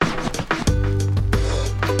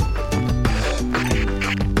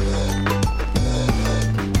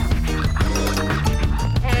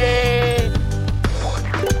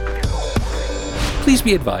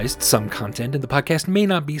be advised, some content in the podcast may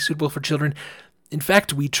not be suitable for children. In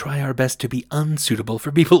fact, we try our best to be unsuitable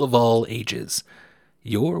for people of all ages.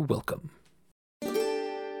 You're welcome.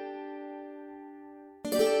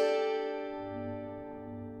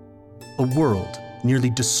 A world nearly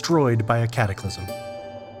destroyed by a cataclysm.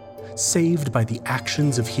 Saved by the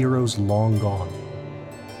actions of heroes long gone.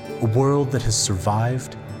 A world that has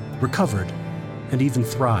survived, recovered, and even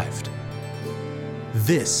thrived.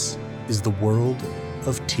 This is the world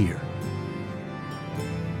of Tyr.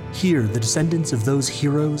 Here, the descendants of those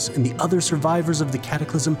heroes and the other survivors of the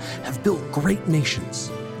cataclysm have built great nations,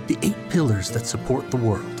 the 8 pillars that support the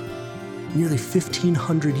world. Nearly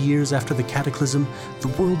 1,500 years after the cataclysm, the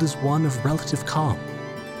world is one of relative calm.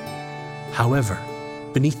 However,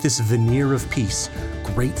 beneath this veneer of peace,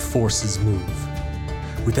 great forces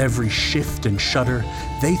move. With every shift and shudder,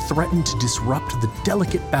 they threaten to disrupt the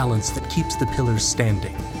delicate balance that keeps the pillars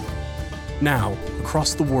standing. Now,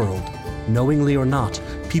 across the world, knowingly or not,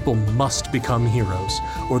 people must become heroes,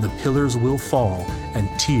 or the pillars will fall and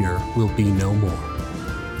Tyr will be no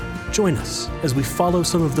more. Join us as we follow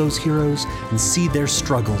some of those heroes and see their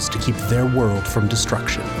struggles to keep their world from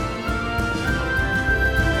destruction.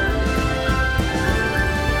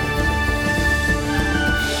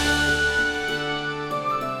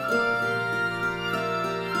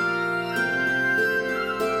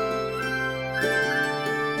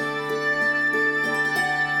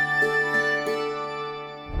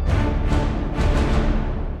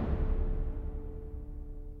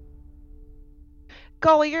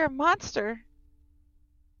 Golly, you're a monster.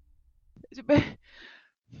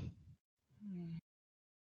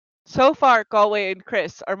 So far, Galway and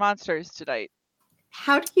Chris are monsters tonight.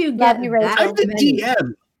 How do you get that I'm the many?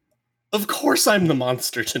 DM. Of course I'm the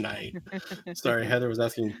monster tonight. Sorry, Heather was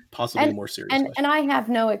asking possibly more serious questions. And I have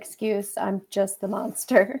no excuse. I'm just the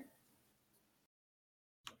monster.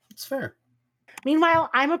 It's fair. Meanwhile,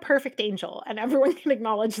 I'm a perfect angel, and everyone can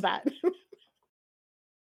acknowledge that.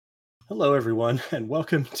 Hello, everyone, and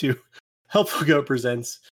welcome to Helpful Goat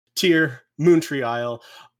Presents Tyr Moontree Isle.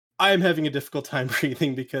 I am having a difficult time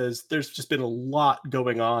breathing because there's just been a lot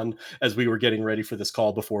going on as we were getting ready for this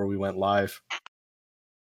call before we went live.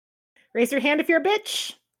 Raise your hand if you're a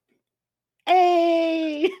bitch.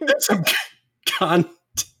 Hey! Some content.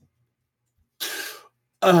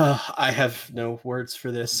 I have no words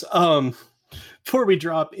for this. Before we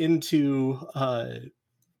drop into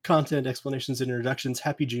content, explanations, and introductions,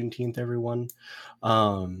 happy Juneteenth, everyone.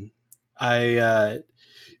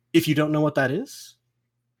 If you don't know what that is,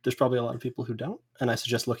 there's probably a lot of people who don't, and I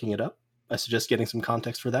suggest looking it up. I suggest getting some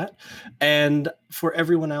context for that. And for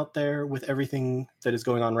everyone out there, with everything that is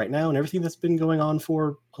going on right now and everything that's been going on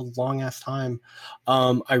for a long ass time,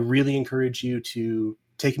 I really encourage you to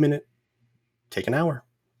take a minute, take an hour,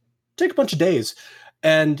 take a bunch of days,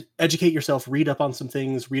 and educate yourself, read up on some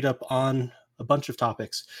things, read up on a bunch of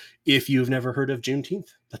topics. If you've never heard of Juneteenth,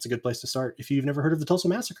 that's a good place to start. If you've never heard of the Tulsa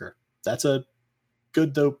Massacre, that's a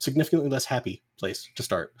good, though significantly less happy place to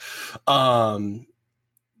start.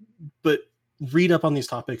 But read up on these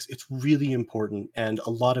topics. It's really important. And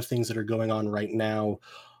a lot of things that are going on right now,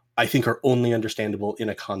 I think, are only understandable in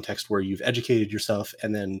a context where you've educated yourself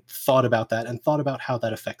and then thought about that and thought about how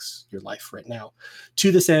that affects your life right now.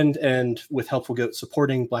 To this end, and with Helpful Goat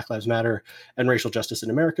supporting Black Lives Matter and racial justice in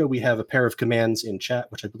America, we have a pair of commands in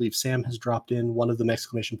chat, which I believe Sam has dropped in. One of them,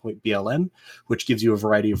 !BLM, which gives you a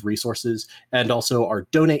variety of resources. And also our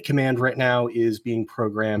donate command right now is being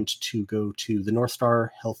programmed to go to the North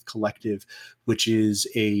Star Health Collective, which is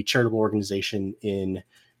a charitable organization in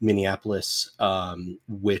Minneapolis,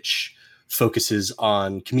 which focuses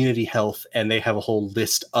on community health, and they have a whole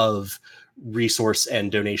list of resource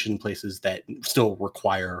and donation places that still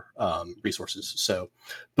require resources. So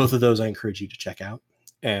both of those I encourage you to check out,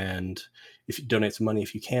 and if you donate some money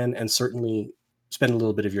if you can, and certainly spend a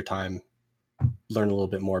little bit of your time, learn a little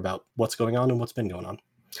bit more about what's going on and what's been going on.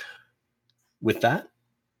 With that,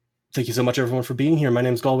 thank you so much, everyone, for being here. My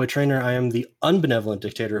name is Galway Trainer. I am the unbenevolent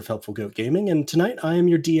dictator of Helpful Goat Gaming, and tonight I am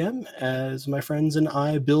your DM as my friends and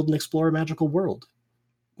I build and explore a magical world.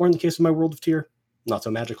 Or in the case of my world of Tyr, not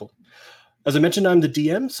so magical. As I mentioned, I'm the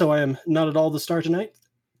DM, so I am not at all the star tonight.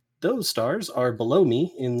 Those stars are below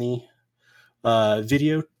me in the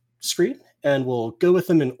video screen, and we'll go with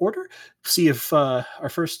them in order. See if our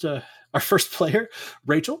first player,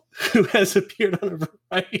 Rachel, who has appeared on a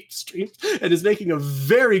variety of streams and is making a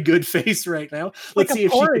very good face right now. Let's see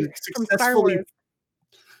if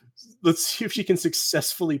she can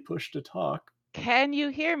successfully push to talk. Can you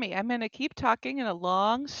hear me? I'm going to keep talking in a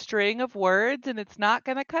long string of words, and it's not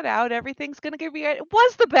going to cut out. Everything's going to be right. It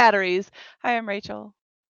was the batteries. Hi, I'm Rachel.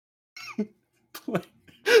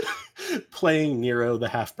 playing Nero, the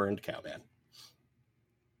half-burned cowman.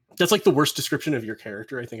 That's like the worst description of your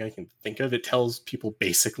character I think I can think of. It tells people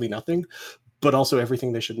basically nothing, but also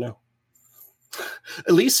everything they should know.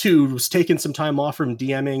 Elise, who's taken some time off from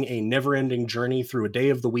DMing a never-ending journey through a day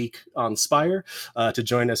of the week on Spire, to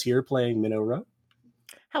join us here playing Minnow Row.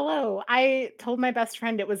 Hello. I told my best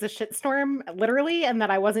friend it was a shitstorm, literally, and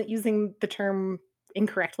that I wasn't using the term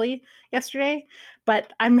incorrectly yesterday.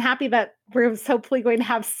 But I'm happy that we're hopefully going to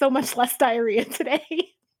have so much less diarrhea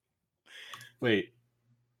today. Wait.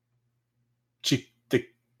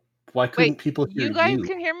 Why couldn't people hear you? You guys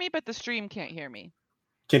can hear me, but the stream can't hear me.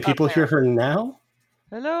 Can people hear her now?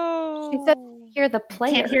 Hello. She said hear the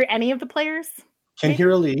player. Can't hear any of the players. Can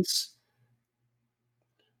hear Elise.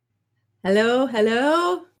 Hello,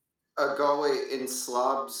 hello. Galway, in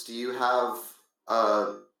Slobs, do you have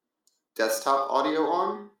desktop audio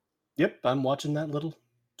on? Yep, I'm watching that little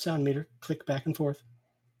sound meter click back and forth.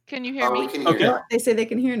 Can you hear me? We can hear Okay. you. They say they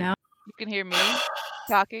can hear now. You can hear me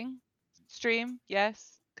talking. Stream,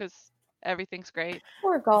 yes, because everything's great.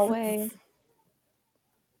 Poor Galway.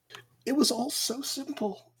 It was all so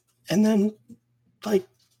simple. And then, like...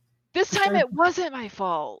 This time it wasn't my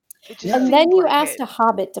fault. It just And seemed then you like asked it. a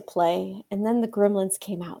hobbit to play, and then the gremlins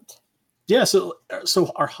came out. Yeah, so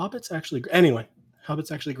are hobbits actually... Anyway,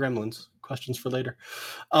 hobbits actually gremlins. Questions for later.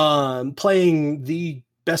 Playing the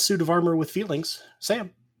best suit of armor with feelings,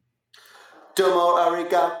 Sam. Domo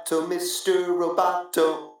arigato, Mr.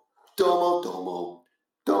 Roboto. Domo, domo,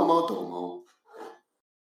 domo, domo.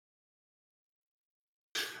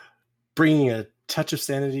 Bringing a touch of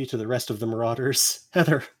sanity to the rest of the Marauders,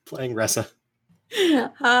 Heather playing Ressa.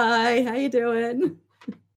 Hi, how you doing?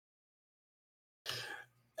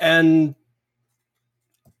 And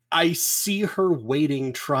I see her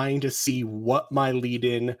waiting, trying to see what my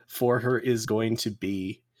lead-in for her is going to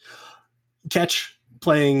be. Ketch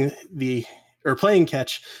playing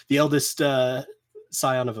Ketch, the eldest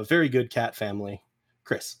scion of a very good cat family,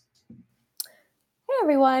 Chris. Hey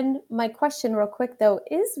everyone, my question real quick though,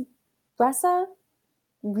 is Ressa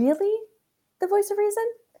really the voice of reason?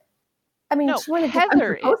 I mean, No, she wanted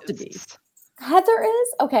Heather supposed to is. be. Heather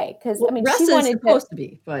is? Okay, because I mean, Russ she is wanted supposed to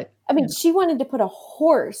be, but I mean, she wanted to put a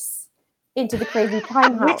horse into the crazy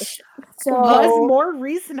time house. Which So was more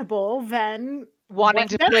reasonable than Wanting what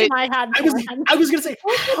to Beth put and I had planned. I was going to say,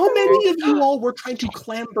 how many of you all were trying to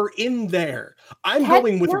clamber in there? I'm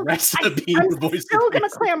going with Ressa being I'm the voice still of gonna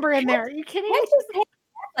reason. clamber in there. Are you kidding? Heck is heck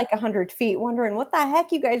like 100 feet, wondering what the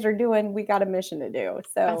heck you guys are doing. We got a mission to do.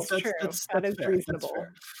 So That's true. That is fair. reasonable.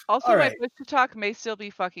 fair. Also, All my right. push to talk may still be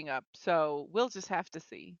fucking up, so we'll just have to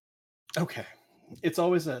see. Okay. It's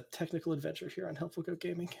always a technical adventure here on Helpful Goat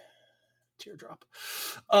Gaming. Teardrop.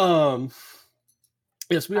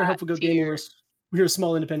 Yes, we are Helpful Goat Gaming. We're a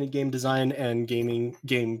small independent game design and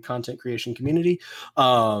game content creation community.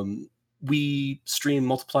 We stream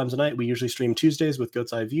multiple times a night. We usually stream Tuesdays with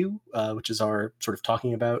Goat's Eye View, which is our sort of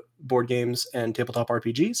talking about board games and tabletop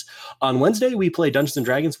RPGs. On Wednesday, we play Dungeons and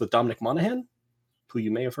Dragons with Dominic Monaghan, who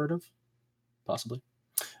you may have heard of, possibly.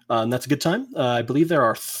 That's a good time. I believe there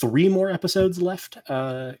are 3 more episodes left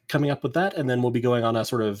coming up with that, and then we'll be going on a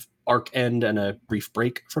sort of arc end and a brief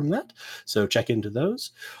break from that. So check into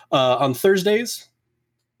those. On Thursdays,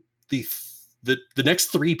 the next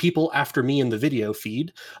 3 people after me in the video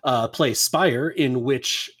feed play Spire, in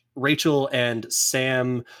which Rachel and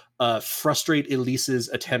Sam frustrate Elise's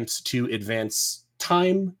attempts to advance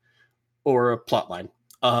time or a plotline.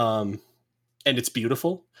 And it's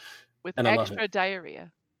beautiful. With And I love extra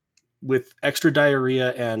diarrhea. With extra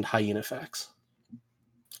diarrhea and hyena facts.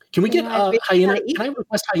 Can we get Yeah, hyena? gotta eat. Can I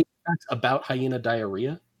request hyena facts about hyena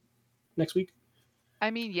diarrhea next week? I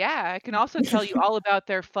mean, yeah, I can also tell you all about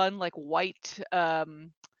their fun, like, white...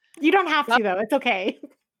 You don't have to though. It's okay.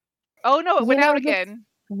 Oh, no, it You went know, out this again.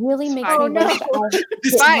 really makes Oh, me no. wish I It's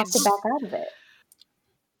didn't fine. have to back out of it.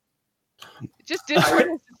 Just Discord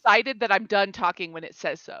has decided that I'm done talking when it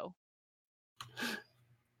says so.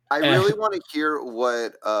 I really want to hear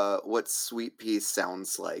what Sweet Pea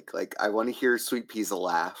sounds like. Like, I want to hear Sweet Pea's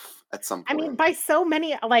laugh at some I point. mean, by so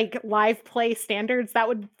many like live play standards, that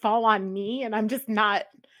would fall on me, and I'm just not.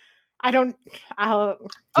 I don't. Oh,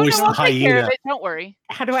 Voice no, of I'll take care of hyena. it. Don't worry.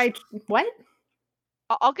 How do I? What?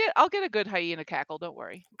 I'll get a good hyena cackle. Don't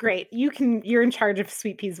worry. Great. You can. You're in charge of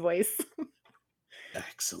Sweet Pea's voice.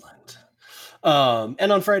 Excellent.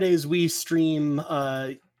 And on Fridays we stream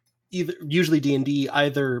usually D&D,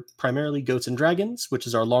 either primarily Goats and Dragons, which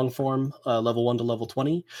is our long form level 1 to level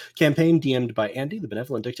 20 campaign DM'd by Andy, the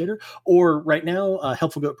benevolent dictator, or right now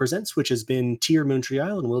Helpful Goat Presents, which has been Tier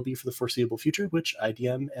Moontree and will be for the foreseeable future, which I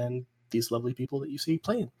DM and these lovely people that you see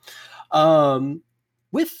playing.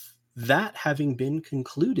 with that having been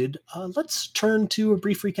concluded, let's turn to a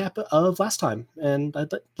brief recap of last time, and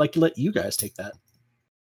I'd like to let you guys take that.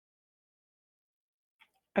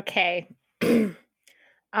 Okay.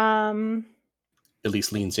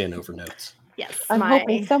 Elise leans in over notes. Yes. I'm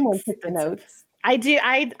hoping someone took the notes. I do.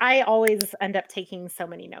 I always end up taking so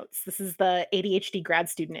many notes. This is the ADHD grad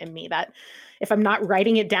student in me that if I'm not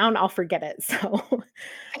writing it down, I'll forget it. So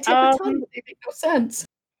I take a ton, but they make no sense.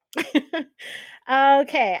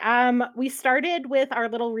 Okay. We started with our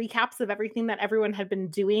little recaps of everything that everyone had been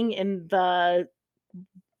doing in the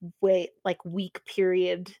week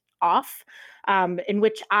period off, in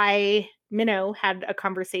which Minnow had a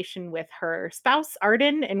conversation with her spouse,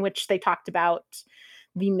 Arden, in which they talked about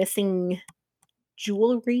the missing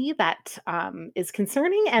jewelry that is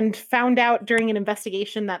concerning, and found out during an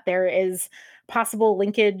investigation that there is possible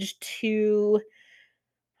linkage to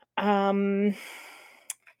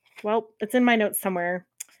it's in my notes somewhere.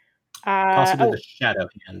 Possibly the Shadow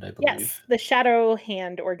Hand, I believe. Yes, the Shadow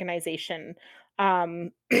Hand organization.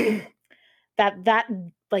 that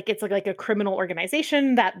it's like a criminal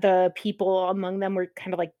organization that the people among them were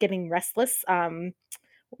kind of like getting restless.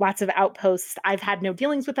 Lots of outposts. I've had no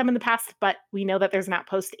dealings with them in the past, but we know that there's an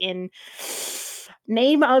outpost in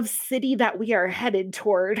name of city that we are headed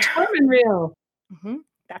toward. Tormenreal.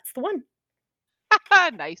 That's the one.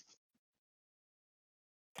 Nice.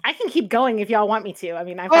 I can keep going if y'all want me to. I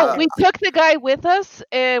mean, we took the guy with us,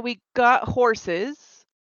 and we got horses.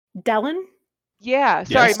 Dellen? Yeah,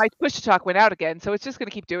 sorry, Yes. my push to talk went out again, so it's just going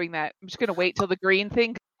to keep doing that. I'm just going to wait till the green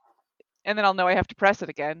thing, and then I'll know I have to press it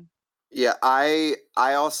again. Yeah, I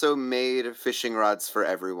also made fishing rods for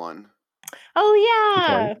everyone. Oh,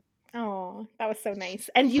 yeah. Okay. Oh, that was so nice.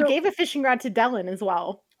 And you gave a fishing rod to Dellen as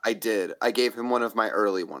well. I did. I gave him one of my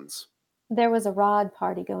early ones. There was a rod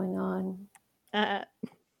party going on.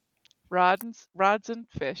 Rods and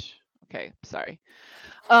fish. Okay, sorry.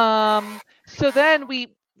 So then we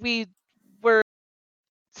were,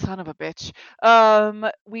 son of a bitch.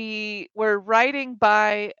 We were riding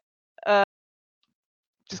by.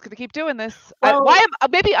 Just gonna keep doing this.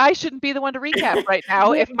 Maybe I shouldn't be the one to recap right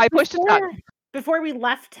now if my push to talk. Before we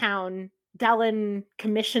left town, Dellen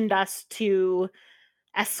commissioned us to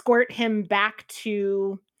escort him back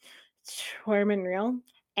to Tormenreal,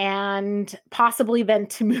 and possibly then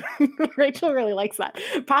to Moon. Rachel really likes that.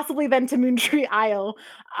 Possibly then to Moontree Isle,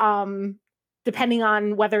 depending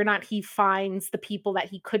on whether or not he finds the people that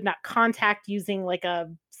he could not contact using like a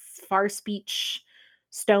far speech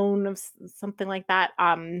stone of something like that.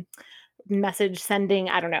 Message sending,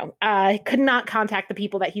 I don't know. Could not contact the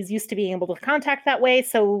people that he's used to being able to contact that way.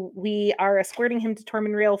 So we are escorting him to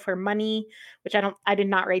Tormenreal for money, which I did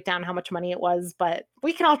not write down how much money it was, but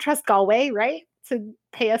we can all trust Galway, right? To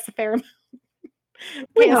pay us a fair amount.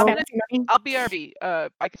 I'll be RB.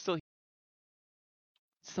 I can still.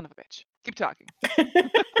 Son of a bitch. Keep talking.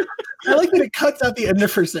 I like that it cuts out the end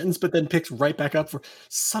of her sentence, but then picks right back up for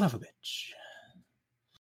son of a bitch.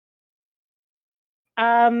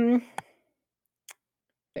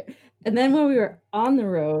 And then when we were on the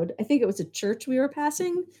road, I think it was a church we were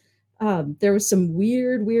passing. There was some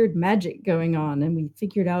weird magic going on, and we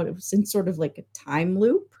figured out it was in sort of like a time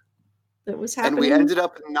loop that was happening. And we ended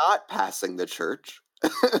up not passing the church.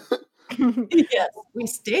 Yes, we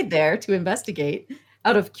stayed there to investigate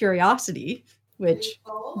out of curiosity, which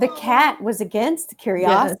the cat was against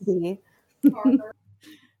curiosity. Yes.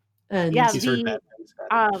 And yeah,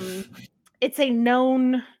 it's a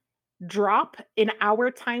known drop in our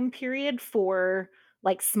time period for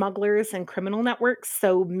like smugglers and criminal networks,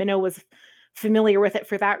 so Minnow was familiar with it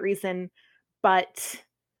for that reason. But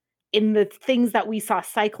in the things that we saw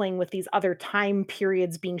cycling with these other time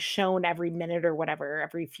periods being shown every minute or whatever,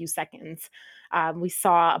 every few seconds, we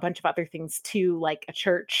saw a bunch of other things too, like a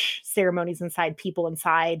church, ceremonies inside, people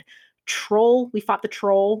inside, troll. We fought the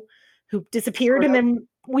troll who disappeared, and then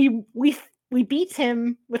we beat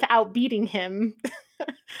him without beating him.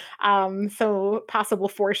 So possible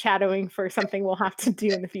foreshadowing for something we'll have to do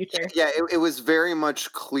in the future. Yeah, it was very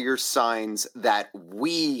much clear signs that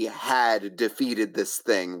we had defeated this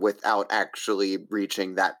thing without actually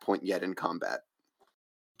reaching that point yet in combat.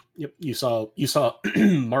 Yep, you saw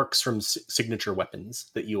marks from signature weapons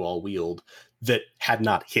that you all wield that had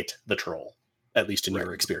not hit the troll, at least in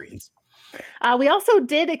your experience. We also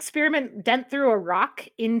did dent through a rock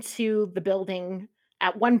into the building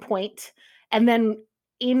at one point, and then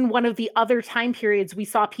in one of the other time periods, we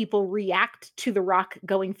saw people react to the rock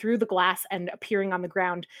going through the glass and appearing on the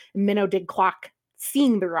ground. Minnow did clock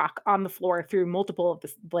seeing the rock on the floor through multiple of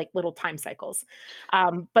the like little time cycles.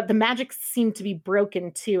 But the magic seemed to be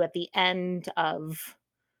broken too at the end of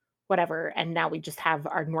whatever, and now we just have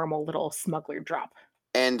our normal little smuggler drop.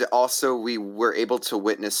 And also, we were able to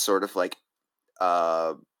witness sort of like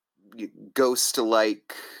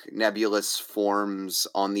ghost-like nebulous forms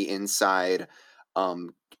on the inside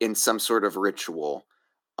in some sort of ritual.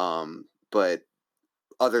 But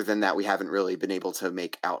other than that, we haven't really been able to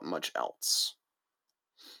make out much else.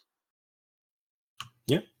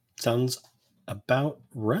 Yeah, sounds about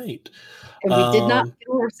right. And we did not get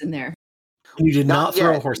a horse in there. You did not throw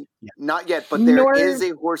a yet. horse. Not yet, but there is a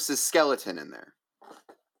horse's skeleton in there.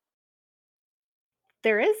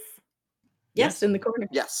 There is? Yes, in the corner.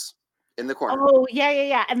 Yes, in the corner. Oh,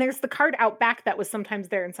 yeah. And there's the card out back that was sometimes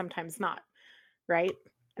there and sometimes not, right?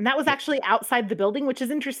 And that was actually outside the building, which is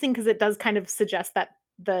interesting because it does kind of suggest that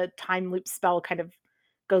the time loop spell kind of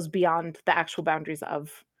goes beyond the actual boundaries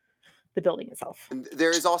of the building itself. And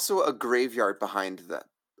there is also a graveyard behind the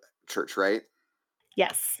church, right?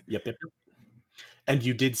 Yes. Yep. And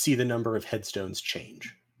you did see the number of headstones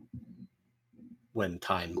change when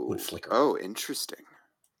time would flicker. Oh, interesting.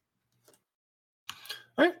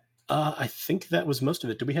 All right. I think that was most of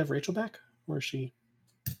it. Do we have Rachel back? Or is she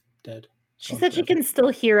dead? She said she can still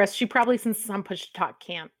hear us. She probably, since it's on push to talk,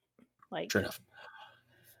 can't. Sure enough.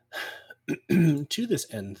 To this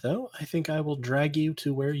end, though, I think I will drag you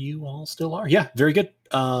to where you all still are. Yeah, very good.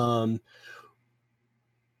 One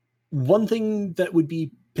thing that would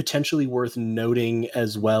be potentially worth noting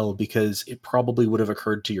as well, because it probably would have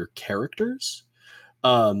occurred to your characters,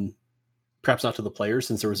 perhaps not to the players,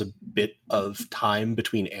 since there was a bit of time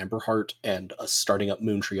between Amberheart and us starting up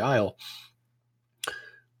Moontree Isle.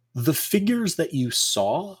 The figures that you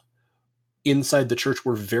saw inside the church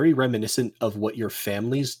were very reminiscent of what your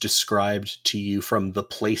families described to you from the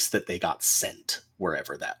place that they got sent,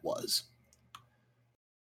 wherever that was.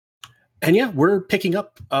 And yeah, we're picking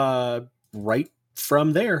up right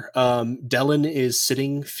from there. Dellen is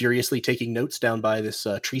sitting furiously taking notes down by this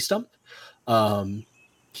tree stump.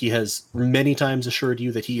 He has many times assured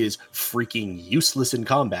you that he is freaking useless in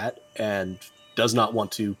combat and does not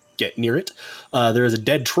want to get near it. There is a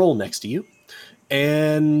dead troll next to you.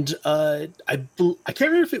 And I can't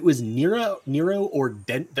remember if it was Nero or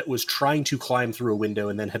Dent that was trying to climb through a window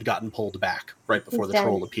and then had gotten pulled back right before the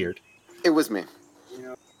troll appeared. It was me.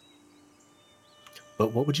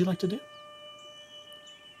 But what would you like to do?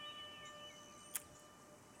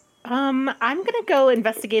 I'm going to go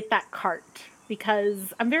investigate that cart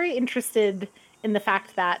because I'm very interested in the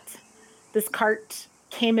fact that this cart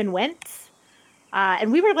came and went.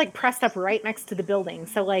 And we were like pressed up right next to the building.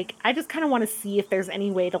 So like, I just kind of want to see if there's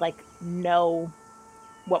any way to like know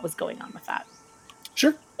what was going on with that.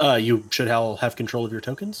 Sure. You should have control of your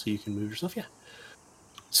tokens so you can move yourself. Yeah.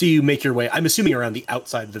 So you make your way, I'm assuming around the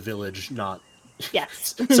outside of the village, not...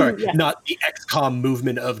 Yes. Sorry, yes. Not the XCOM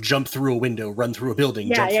movement of jump through a window, run through a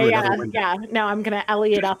building, jump through another window. Yeah, no, I'm going to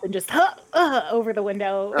Elliot up and just over the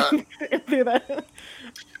window. Through the...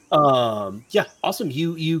 Yeah, awesome.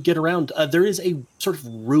 You get around. There is a sort of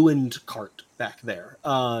ruined cart back there.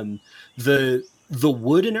 The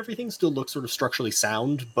wood and everything still looks sort of structurally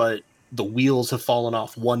sound, but the wheels have fallen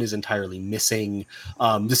off. One is entirely missing.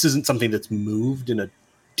 This isn't something that's moved in a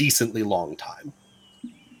decently long time.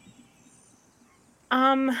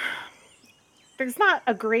 There's not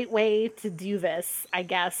a great way to do this, I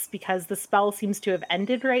guess, because the spell seems to have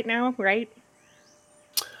ended right now, right?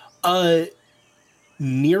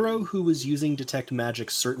 Nero, who was using Detect Magic,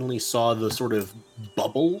 certainly saw the sort of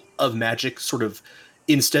bubble of magic sort of,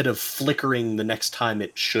 instead of flickering the next time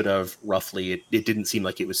it should have, roughly, it didn't seem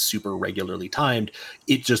like it was super regularly timed.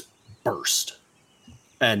 It just burst.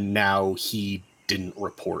 And now he didn't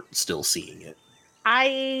report still seeing it.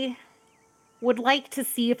 I would like to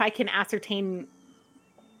see if I can ascertain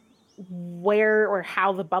where or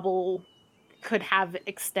how the bubble could have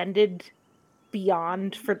extended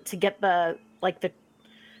beyond to get the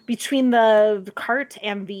between the cart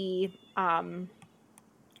and the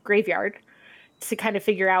graveyard to kind of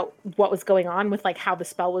figure out what was going on with like how the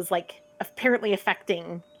spell was like apparently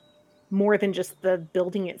affecting more than just the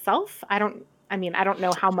building itself. I don't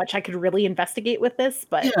know how much I could really investigate with this,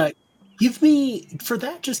 but yeah.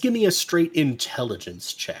 Just give me a straight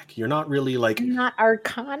intelligence check. You're not really not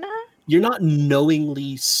Arcana? You're not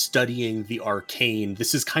knowingly studying the arcane.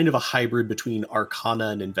 This is kind of a hybrid between Arcana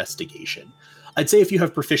and investigation. I'd say if you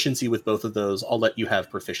have proficiency with both of those, I'll let you have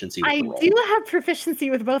proficiency with the roll. I do have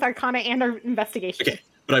proficiency with both Arcana and investigation. Okay,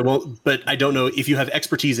 but I don't know if you have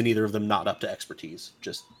expertise in either of them, not up to expertise.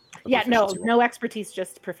 Just no expertise,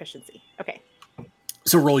 just proficiency. Okay.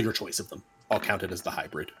 So roll your choice of them. I'll count it as the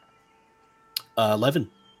hybrid. 11.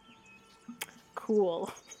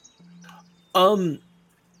 Cool.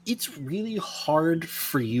 It's really hard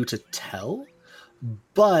for you to tell,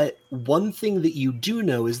 but one thing that you do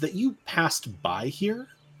know is that you passed by here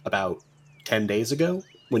about 10 days ago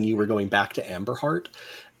when you were going back to Amberheart,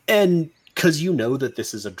 and because you know that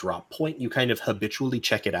this is a drop point, you kind of habitually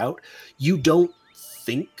check it out. You don't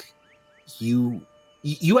think you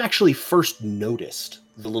actually first noticed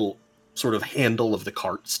the little sort of handle of the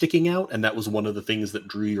cart sticking out, and that was one of the things that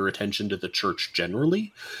drew your attention to the church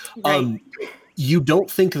generally. Right. You don't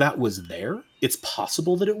think that was there. It's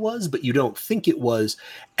possible that it was, but you don't think it was.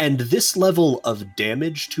 And this level of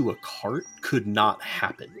damage to a cart could not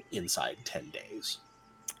happen inside 10 days.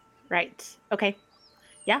 Right. Okay.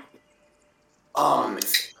 Yeah.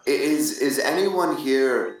 Is anyone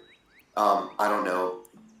here, I don't know,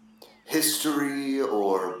 history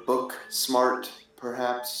or book smart,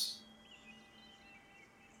 perhaps?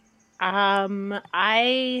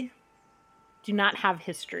 I do not have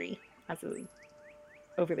history as a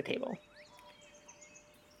over the table.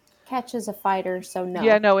 Catch is a fighter, so no.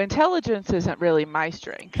 Yeah, no, intelligence isn't really my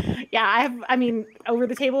strength. Yeah, over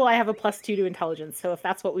the table, I have a +2 to intelligence. So if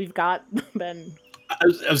that's what we've got, then I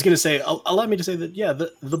was going to say, allow me to say that, yeah,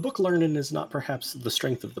 the book learning is not perhaps the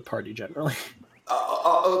strength of the party generally.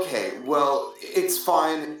 Okay, well, it's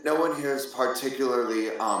fine. No one here is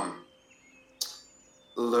particularly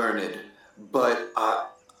learned, but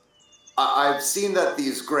I've seen that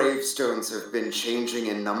these gravestones have been changing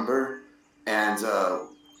in number, and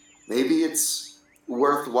maybe it's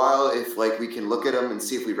worthwhile if we can look at them and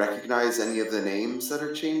see if we recognize any of the names that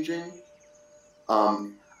are changing.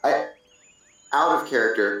 Out of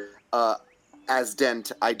character, as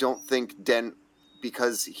Dent, I don't think Dent,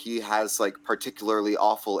 because he has particularly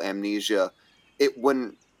awful amnesia, I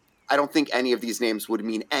don't think any of these names would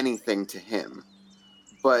mean anything to him,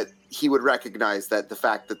 but he would recognize that the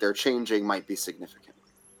fact that they're changing might be significant.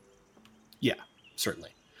 Yeah,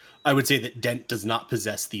 certainly. I would say that Dent does not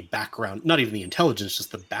possess the background, not even the intelligence,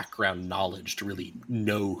 just the background knowledge to really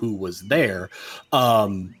know who was there.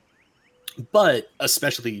 But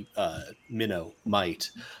especially Minnow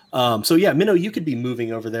might. So yeah, Minnow, you could be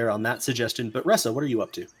moving over there on that suggestion. But Ressa, what are you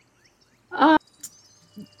up to?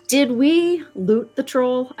 Did we loot the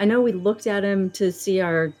troll? I know we looked at him to see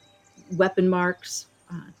our weapon marks,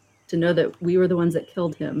 to know that we were the ones that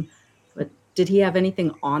killed him. But did he have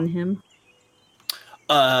anything on him?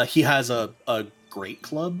 He has a great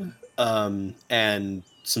club and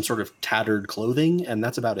some sort of tattered clothing, and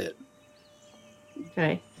that's about it.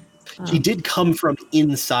 Okay. He did come from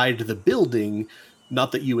inside the building,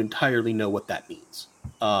 not that you entirely know what that means.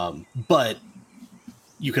 But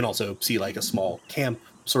you can also see a small camp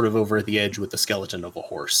sort of over at the edge with the skeleton of a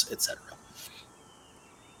horse, etc.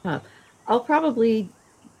 I'll probably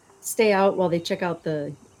stay out while they check out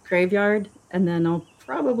the graveyard, and then I'll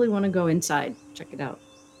probably want to go inside, check it out.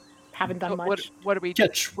 Haven't done much. What are we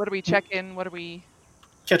Catch. What are we checking? What are we?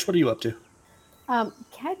 Catch, what are you up to?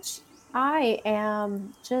 Catch, I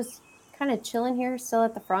am just kind of chilling here, still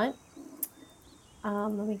at the front.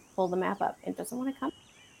 Let me pull the map up. It doesn't want to come.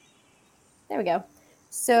 There we go.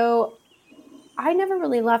 So I never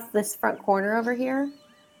really left this front corner over here.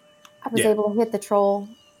 I was able to hit the troll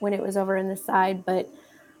when it was over in the side, but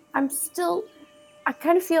I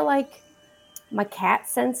kind of feel like my cat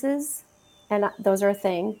senses, and those are a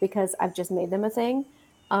thing because I've just made them a thing.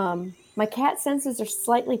 My cat senses are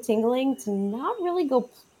slightly tingling to not really go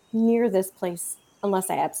near this place unless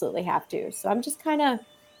I absolutely have to. So I'm just kind of,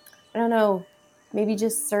 I don't know, maybe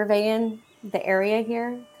just surveying the area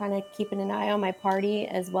here, kind of keeping an eye on my party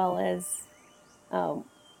as well as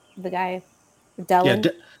the guy, Dylan.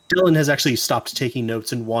 Yeah, Dylan has actually stopped taking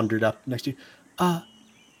notes and wandered up next to you.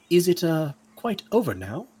 Is it quite over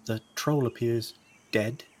now? The troll appears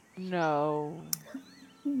dead. No.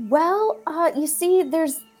 Well, you see,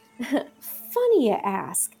 there's... Funny you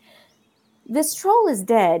ask. This troll is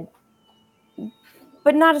dead,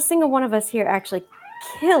 but not a single one of us here actually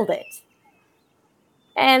killed it.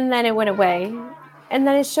 And then it went away, and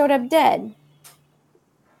then it showed up dead.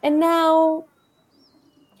 And now,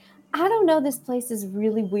 I don't know, this place is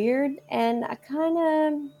really weird, and I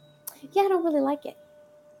don't really like it.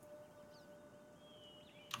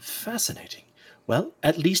 Fascinating. Well,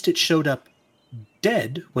 at least it showed up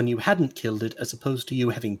dead when you hadn't killed it, as opposed to you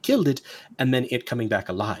having killed it and then it coming back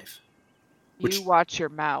alive. You watch your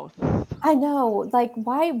mouth. I know. Why do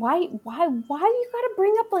you gotta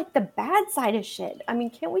bring up the bad side of shit? I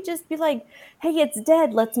mean, can't we just be like, hey, it's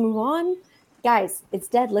dead, let's move on? Guys, it's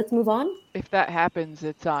dead, let's move on. If that happens,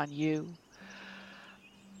 it's on you.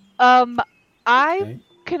 Can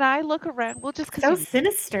I look around? Well, just because so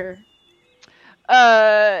sinister.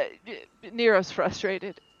 Nero's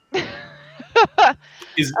frustrated.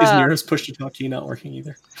 Is Uh, Mira's push to talk to you not working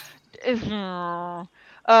either?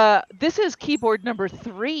 This is keyboard number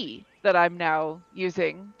 3 that I'm now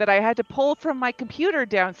using that I had to pull from my computer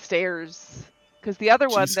downstairs because the other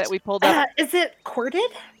one Jesus. that we pulled up. Is it corded,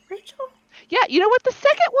 Rachel? Yeah, you know what? The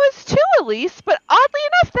second was too, Elise, but oddly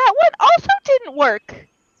enough, that one also didn't work.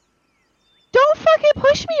 Don't fucking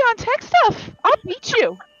push me on tech stuff. I'll beat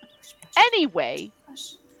you. Anyway.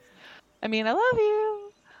 I mean, I love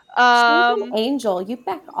you. She's an angel. You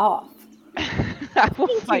back off. I will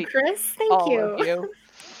Thank you, fight Chris. Thank all you. of you.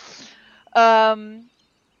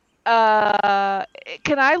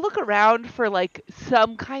 Can I look around for like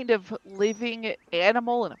some kind of living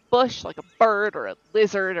animal in a bush, like a bird or a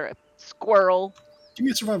lizard or a squirrel? Give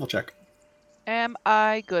me a survival check. Am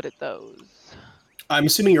I good at those? I'm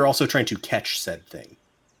assuming you're also trying to catch said thing.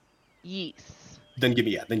 Yes. Then give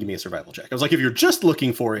me a survival check. I was like, if you're just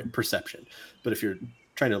looking for it, perception. But if you're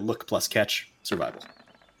trying to look plus catch, survival.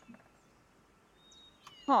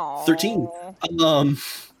 Aww. 13.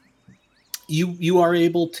 You are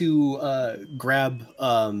able to grab.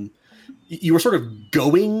 You were sort of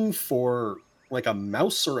going for like a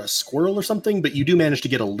mouse or a squirrel or something, but you do manage to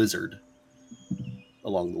get a lizard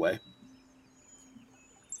along the way.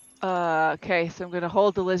 Okay, so I'm gonna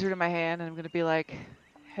hold the lizard in my hand and I'm gonna be like,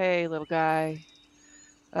 "Hey, little guy.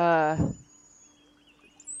 I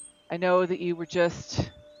know that you were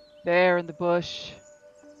just there in the bush,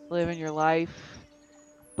 living your life,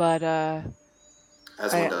 but As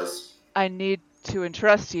one does. I need to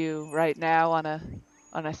entrust you right now on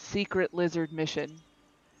a secret lizard mission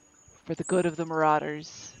for the good of the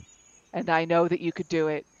Marauders, and I know that you could do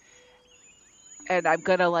it. And I'm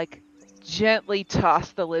gonna like gently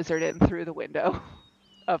toss the lizard in through the window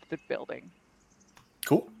of the building.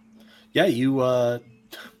 Cool. Yeah, you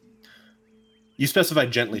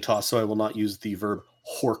specified gently toss, so I will not use the verb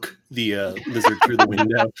hork the lizard through the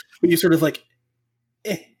window. But you sort of like,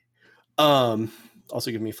 eh. Also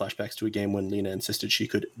give me flashbacks to a game when Lena insisted she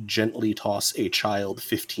could gently toss a child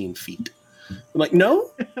 15 feet. I'm like,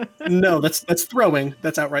 no, that's throwing.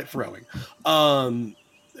 That's outright throwing.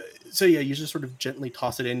 So yeah, you just sort of gently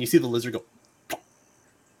toss it in. You see the lizard go.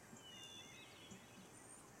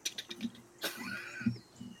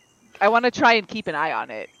 I want to try and keep an eye on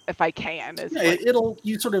it if I can. Yeah,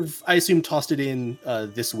 you sort of, I assume, tossed it in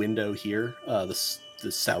this window here, the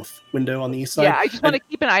south window on the east side. Yeah, I just want to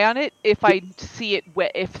keep an eye on it if I see it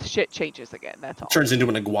if shit changes again. That's all. Turns into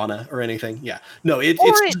an iguana or anything. Yeah, no, it's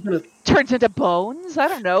just gonna, turns into bones. I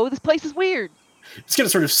don't know. This place is weird. It's gonna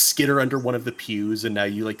sort of skitter under one of the pews, and now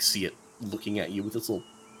you like see it looking at you with its little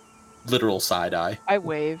literal side eye. I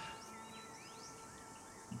wave.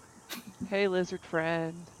 Hey, lizard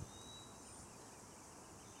friend.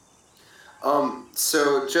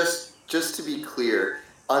 So just to be clear,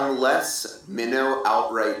 unless Minnow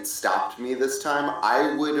outright stopped me this time,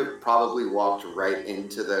 I would have probably walked right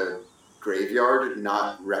into the graveyard,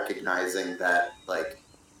 not recognizing that like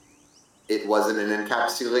it wasn't an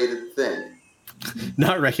encapsulated thing.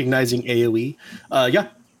 Not recognizing AoE. Yeah,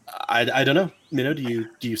 I don't know. Minnow, do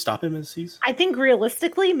you stop him as he's? I think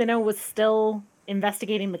realistically, Minnow was still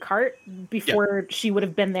investigating the cart before she would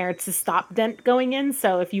have been there to stop Dent going in.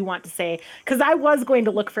 So if you want to say, because I was going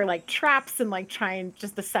to look for like traps and like try and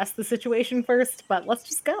just assess the situation first, but let's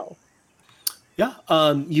just go. Yeah,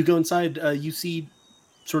 you go inside. You see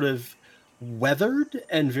sort of weathered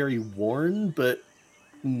and very worn, but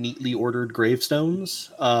neatly ordered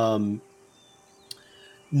gravestones. None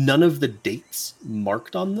of the dates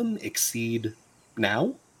marked on them exceed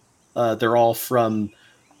now. They're all from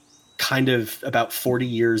kind of about 40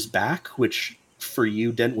 years back, which for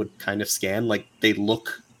you, Dent, would kind of scan. Like they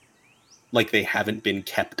look like they haven't been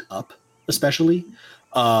kept up, especially.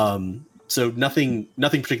 So nothing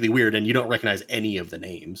particularly weird, and you don't recognize any of the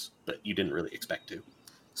names, but you didn't really expect to.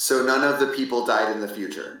 So none of the people died in the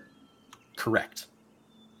future? Correct.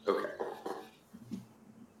 Okay.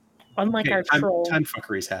 Unlike Okay, our troll. time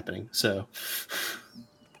fuckery is happening, so...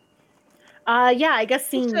 Yeah, I guess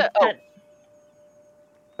seeing that...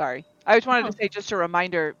 Sorry. I just wanted to say just a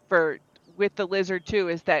reminder with the lizard too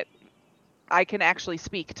is that I can actually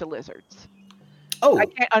speak to lizards. Oh, I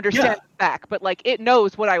can't understand it back, but like it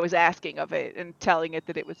knows what I was asking of it and telling it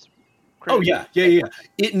that it was crazy. Oh yeah.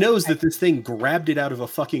 It knows that this thing grabbed it out of a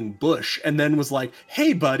fucking bush and then was like,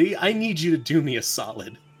 "Hey buddy, I need you to do me a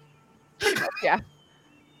solid." Yeah.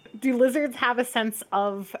 Do lizards have a sense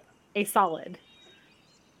of a solid?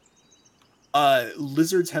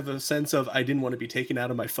 Lizards have a sense of I didn't want to be taken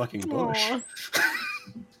out of my fucking bush.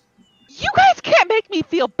 You guys can't make me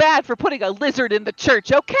feel bad for putting a lizard in the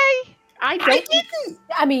church, okay? I I don't. didn't.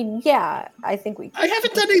 I mean, yeah, I think we. I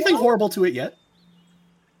haven't done anything horrible to it yet.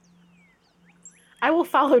 I will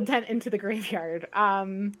follow Dent into the graveyard.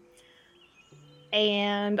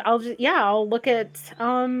 And I'll look at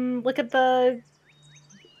the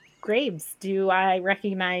graves. Do I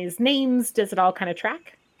recognize names? Does it all kind of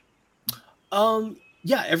track?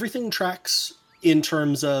 Yeah, everything tracks in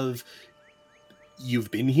terms of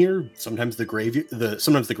you've been here. Sometimes the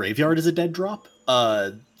graveyard is a dead drop.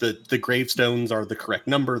 The gravestones are the correct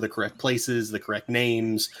number, the correct places, the correct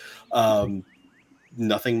names.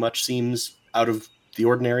 Nothing much seems out of the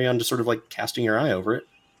ordinary on just sort of like casting your eye over it.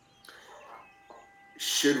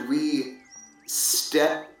 Should we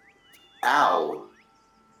step out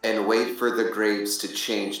and wait for the graves to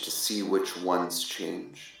change to see which ones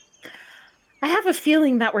change? I have a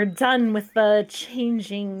feeling that we're done with the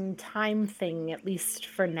changing time thing, at least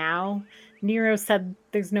for now. Nero said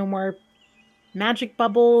there's no more magic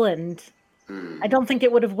bubble, and I don't think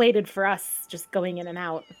it would have waited for us just going in and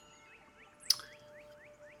out.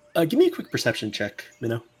 Give me a quick perception check,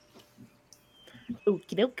 Minnow.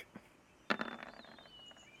 Okie doke.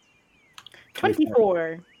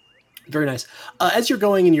 24. Very nice. As you're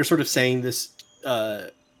going and you're sort of saying this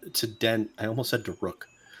to Dent, I almost said to Rook.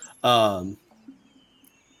 Out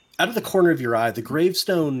of the corner of your eye, the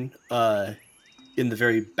gravestone in the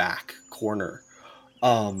very back corner,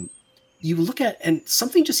 you look at, and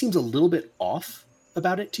something just seems a little bit off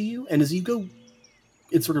about it to you. And as you go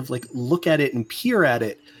and sort of like look at it and peer at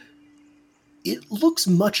it, it looks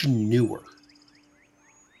much newer.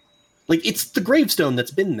 Like it's the gravestone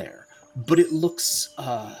that's been there, but it looks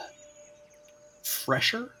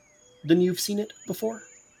fresher than you've seen it before.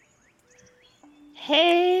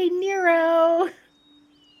 Hey, Nero!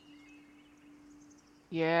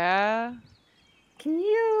 Yeah. Can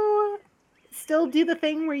you still do the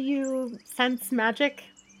thing where you sense magic?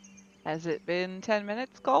 Has it been 10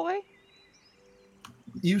 minutes, Galway?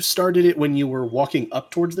 You started it when you were walking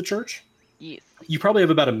up towards the church. Yes. You probably have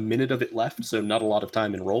about a minute of it left, so not a lot of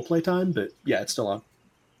time in roleplay time, but yeah, it's still on.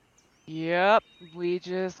 Yep. We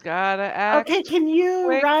just gotta act. Okay, can you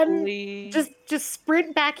quickly. run? Just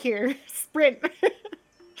sprint back here. Sprint.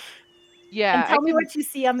 Yeah. And tell me what you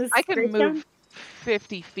see on this. I can gravestone. move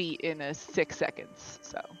 50 feet in 6 seconds.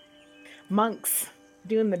 So. Monks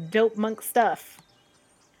doing the dope monk stuff.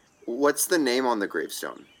 What's the name on the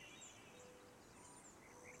gravestone?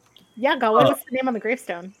 Yeah, Galway, what's the name on the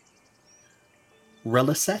gravestone?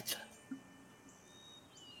 Reliseth,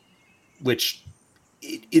 which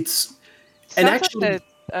it's and Sounds actually like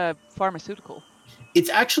a pharmaceutical. it's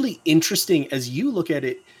actually interesting as you look at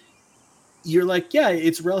it. You're like, yeah,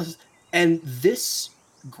 it's Reliseth, and this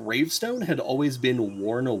gravestone had always been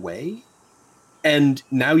worn away, and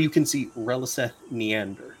now you can see Reliseth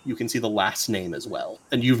Neander. You can see the last name as well,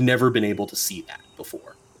 and you've never been able to see that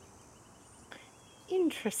before.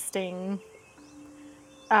 Interesting.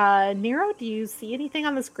 Nero, do you see anything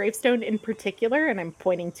on this gravestone in particular? And I'm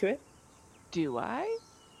pointing to it. Do I?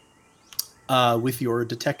 With your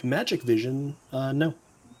detect magic vision, no.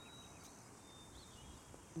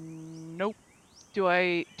 Nope. Do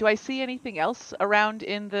I see anything else around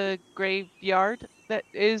in the graveyard that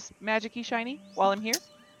is magic-y shiny while I'm here?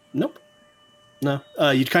 Nope. No.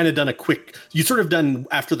 You'd kind of done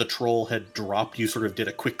after the troll had dropped, you sort of did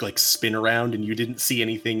a quick like spin around and you didn't see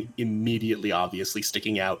anything immediately obviously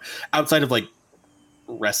sticking out outside of like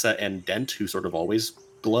Ressa and Dent, who sort of always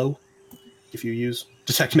glow if you use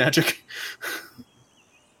detect magic.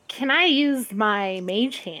 Can I use my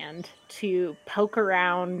mage hand to poke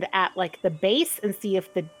around at like the base and see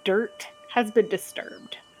if the dirt has been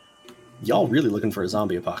disturbed? Y'all really looking for a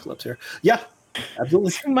zombie apocalypse here. Yeah,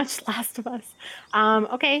 absolutely. Too much Last of Us.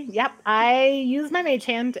 Okay, yep. I use my mage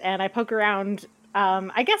hand and I poke around.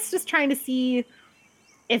 I guess just trying to see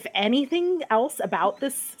if anything else about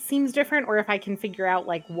this seems different, or if I can figure out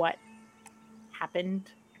like what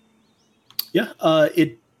happened. Yeah,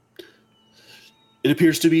 it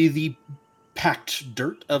appears to be the packed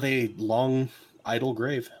dirt of a long idle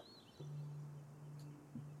grave.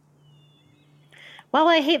 Well,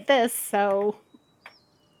 I hate this, so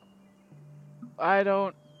I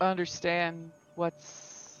don't understand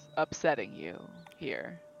what's upsetting you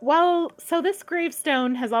here. Well, so this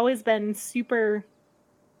gravestone has always been super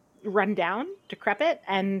run down, decrepit,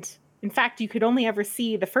 and in fact, you could only ever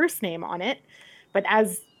see the first name on it. But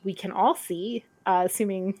as we can all see,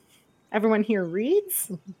 assuming everyone here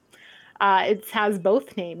reads, it has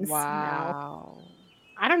both names now. Wow.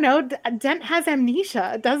 I don't know. Dent has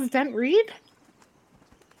amnesia. Does Dent read?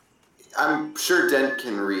 I'm sure Dent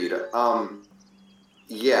can read.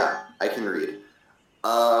 Yeah, I can read.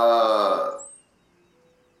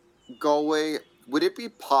 hallway, would it be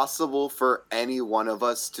possible for any one of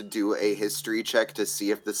us to do a history check to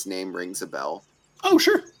see if this name rings a bell? Oh,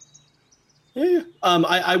 sure. Yeah.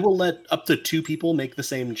 I will let up to 2 people make the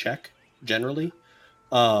same check, generally.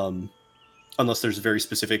 Unless there's very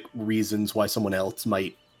specific reasons why someone else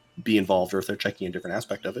might be involved or if they're checking a different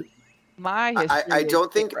aspect of it. My history. I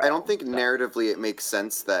don't think zero, so- narratively it makes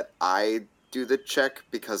sense that I do the check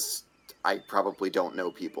because I probably don't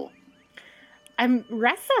know people.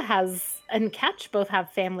 Ressa and Ketch both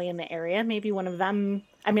have family in the area. Maybe one of them.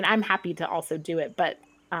 I mean, I'm happy to also do it, but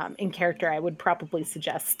in character, I would probably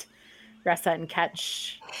suggest Ressa and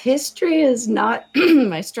Ketch. History is not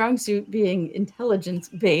my strong suit, being intelligence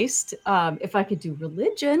based. If I could do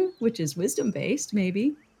religion, which is wisdom based,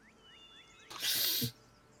 maybe.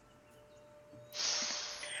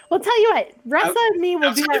 Well, tell you what, Ressa and me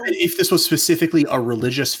will do that. If this was specifically a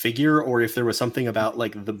religious figure, or if there was something about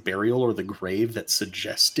like the burial or the grave that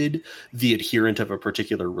suggested the adherent of a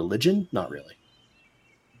particular religion, not really.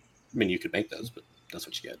 I mean, you could make those, but that's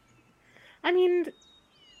what you get. I mean,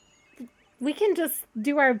 we can just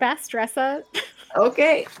do our best, Ressa.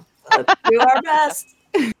 Okay, let's do our best.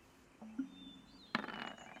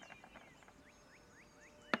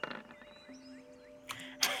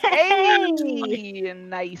 Hey,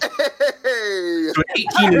 nice. Hey! So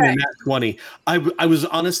 18 and a nat 20. I was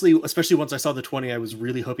honestly, especially once I saw the 20, I was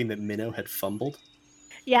really hoping that Minnow had fumbled.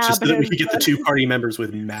 Yeah, Just so but that we could get the 2 party members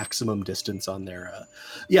with maximum distance on their.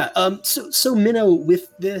 So Minnow,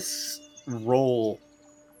 with this roll.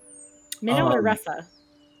 Minnow or Ressa?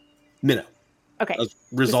 Minnow. Okay. I was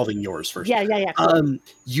resolving yours first. Yeah. Cool.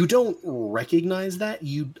 You don't recognize that.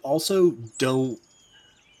 You also don't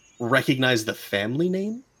recognize the family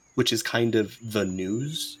name, which is kind of the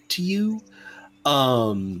news to you.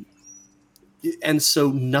 And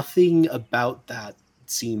so nothing about that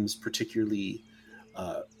seems particularly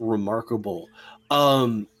remarkable.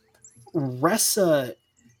 Ressa,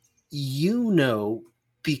 you know,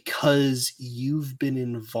 because you've been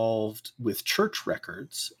involved with church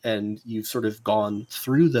records and you've sort of gone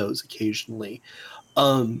through those occasionally,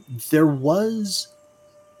 there was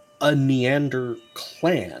a Neander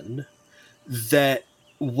clan that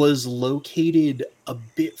was located a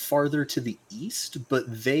bit farther to the east, but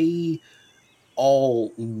they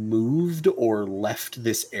all moved or left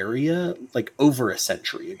this area like over a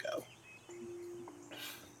century ago.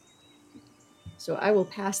 So I will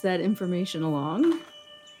pass that information along.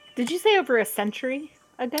 Did you say over a century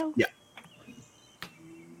ago? Yeah.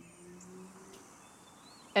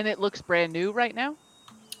 And it looks brand new right now?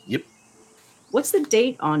 Yep. What's the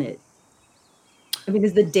date on it? I mean,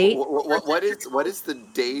 is the date... What is the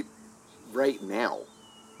date right now?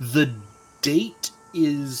 The date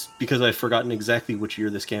is, because I've forgotten exactly which year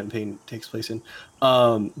this campaign takes place in,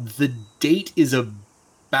 the date is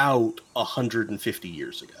about 150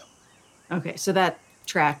 years ago. Okay, so that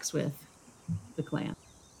tracks with the clan.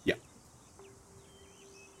 Yeah.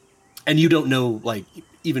 And you don't know, like,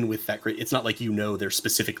 even with that, it's not like you know their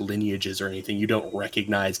specific lineages or anything. You don't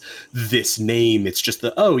recognize this name. It's just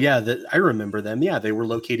I remember them. Yeah, they were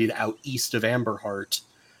located out east of Amberheart,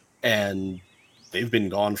 and they've been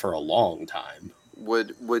gone for a long time.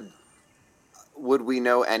 Would we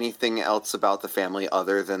know anything else about the family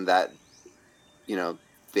other than that,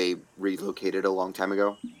 they relocated a long time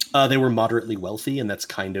ago? They were moderately wealthy, and that's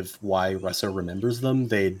kind of why Ressa remembers them.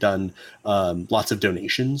 They'd done lots of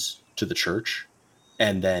donations to the church,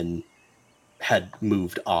 and then had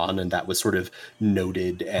moved on, and that was sort of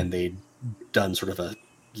noted, and they'd done sort of a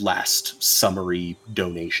last summary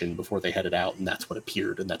donation before they headed out, and that's what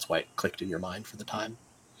appeared, and that's why it clicked in your mind for the time.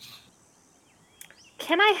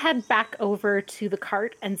 Can I head back over to the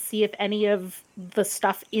cart and see if any of the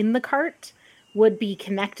stuff in the cart would be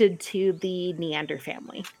connected to the Neander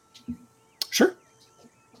family? Sure.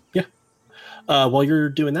 Yeah. While you're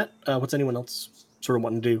doing that, what's anyone else sort of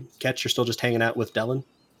wanting to do? Ketch, you're still just hanging out with Dellen?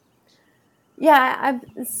 Yeah,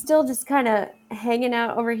 I'm still just kind of hanging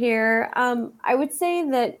out over here. I would say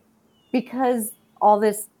that because all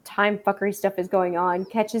this time fuckery stuff is going on,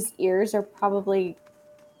 Ketch's ears are probably...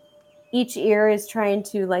 Each ear is trying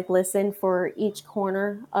to listen for each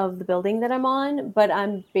corner of the building that I'm on, but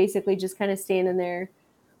I'm basically just kind of standing there.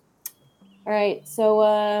 All right, so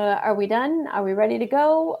are we done? Are we ready to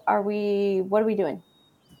go? What are we doing?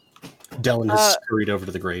 Dellen has scurried over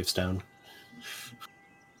to the gravestone.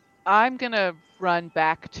 I'm going to run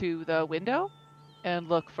back to the window and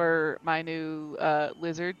look for my new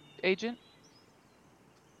lizard agent.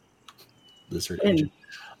 Lizard agent.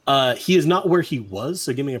 He is not where he was,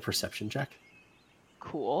 so give me a perception check.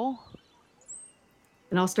 Cool.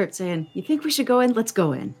 And I'll start saying, you think we should go in? Let's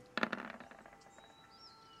go in.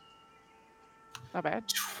 Not bad.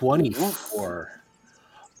 24.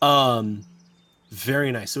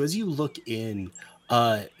 Very nice. So as you look in,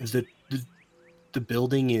 the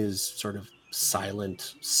building is sort of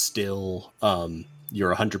silent, still.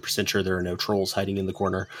 You're 100% sure there are no trolls hiding in the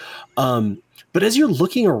corner. But as you're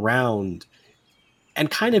looking around, and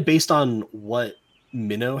kind of based on what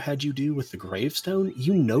Minnow had you do with the gravestone,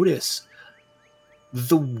 you notice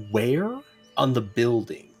the wear on the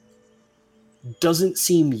building doesn't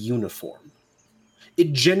seem uniform.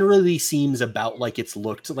 It generally seems about like it's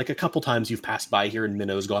looked like a couple times you've passed by here and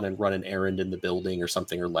Minnow's gone and run an errand in the building or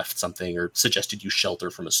something, or left something, or suggested you shelter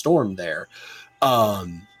from a storm there.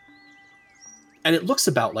 And it looks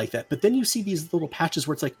about like that, but then you see these little patches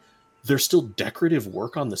where it's like there's still decorative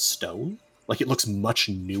work on the stone. Like it looks much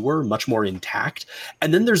newer, much more intact.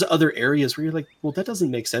 And then there's other areas where you're like, well, that doesn't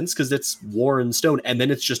make sense because it's worn stone. And then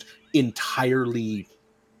it's just entirely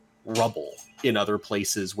rubble in other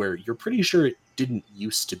places where you're pretty sure it didn't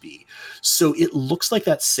used to be. So it looks like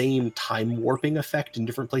that same time warping effect in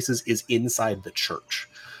different places is inside the church.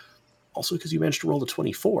 Also, because you managed to roll a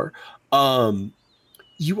 24.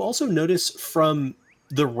 You also notice from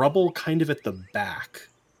the rubble kind of at the back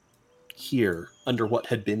here, under what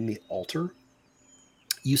had been the altar,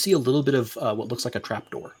 you see a little bit of what looks like a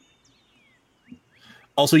trapdoor.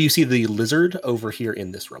 Also, you see the lizard over here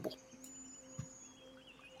in this rubble.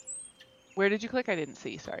 Where did you click? I didn't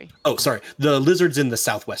see. Sorry. Oh, sorry. The lizard's in the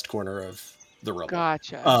southwest corner of the rubble.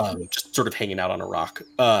 Gotcha. Just sort of hanging out on a rock.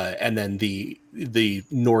 And then the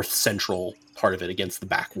north central part of it against the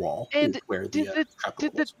back wall. And is where did trapdoor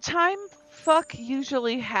the was. time fuck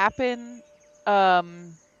usually happen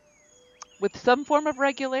with some form of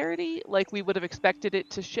regularity? Like we would have expected it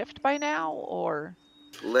to shift by now, or?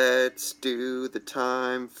 Let's do the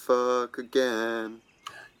time fuck again.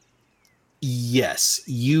 Yes,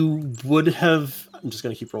 you would have. I'm just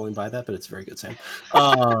going to keep rolling by that, but it's very good, Sam.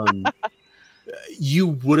 You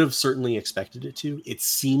would have certainly expected it to. It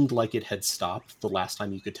seemed like it had stopped the last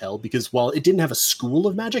time you could tell, because while it didn't have a school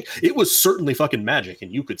of magic, it was certainly fucking magic,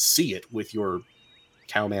 and you could see it with your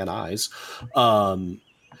cowman eyes.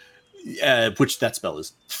 Which that spell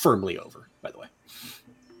is firmly over, by the way.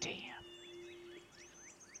 Damn.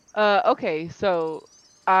 Okay, so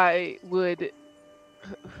I would.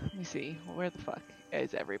 Let me see. Where the fuck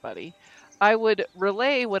is everybody? I would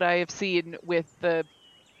relay what I have seen with the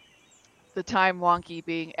time wonky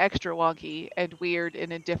being extra wonky and weird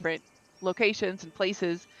and in different locations and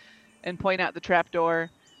places, and point out the trapdoor.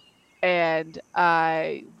 And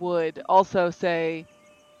I would also say,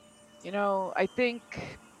 you know, I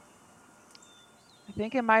think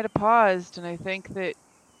it might have paused, and I think that,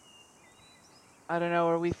 I don't know,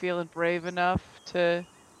 are we feeling brave enough to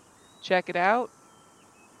check it out?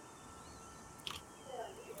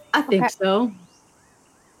 I think so.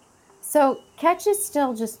 So Ketch is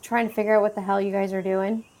still just trying to figure out what the hell you guys are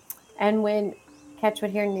doing. And when Ketch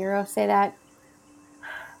would hear Nero say that,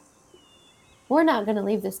 we're not going to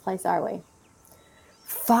leave this place, are we?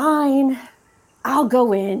 Fine. I'll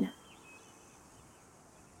go in.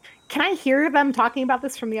 Can I hear them talking about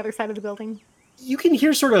this from the other side of the building? You can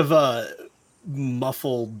hear sort of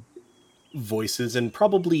muffled voices, and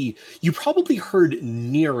you probably heard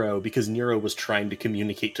Nero, because Nero was trying to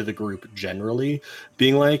communicate to the group generally,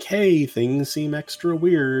 being like, hey, things seem extra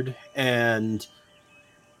weird, and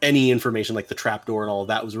any information like the trapdoor and all of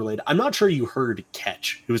that was related. I'm not sure you heard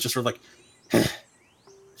Ketch. It was just sort of like,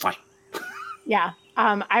 fine. Yeah.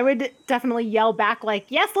 I would definitely yell back like,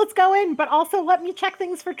 yes, let's go in, but also let me check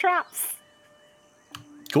things for traps.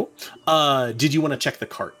 Cool. Did you want to check the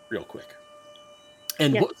cart real quick?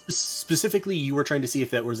 And Yes. what specifically you were trying to see if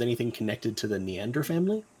that was anything connected to the Neander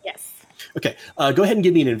family? Yes. Okay. Go ahead and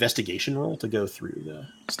give me an investigation roll to go through the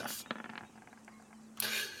stuff.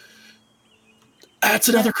 That's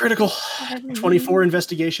another critical. 24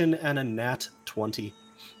 investigation and a nat 20.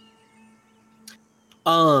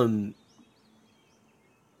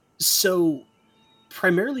 So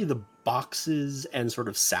primarily the boxes and sort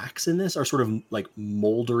of sacks in this are sort of like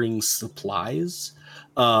moldering supplies,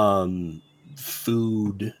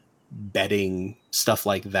 food, bedding, stuff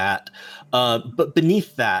like that. But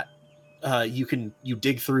beneath that, you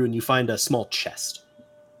dig through and you find a small chest.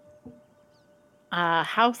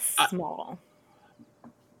 How small?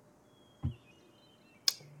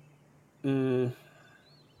 18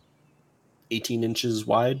 inches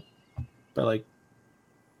wide by like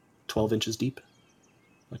 12 inches deep,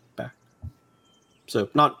 like back. So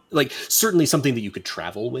not like certainly something that you could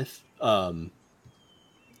travel with.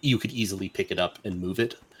 You could easily pick it up and move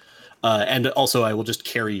it. And also I will just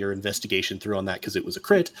carry your investigation through on that because it was a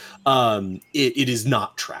crit. It is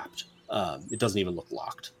not trapped. It doesn't even look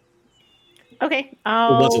locked. Okay. There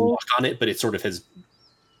was a lock on it, but it sort of has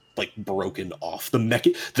like broken off.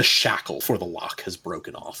 The shackle for the lock has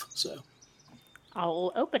broken off. So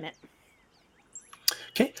I'll open it.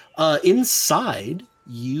 okay. Inside,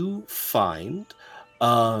 you find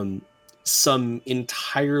some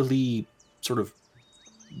entirely sort of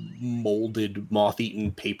molded,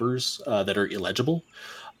 moth-eaten papers that are illegible.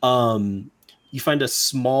 You find a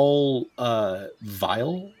small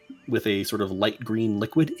vial with a sort of light green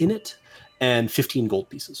liquid in it and 15 gold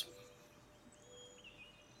pieces.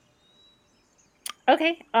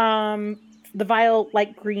 Okay. The vial,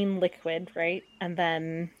 light green liquid, right? And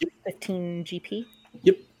then 15 GP.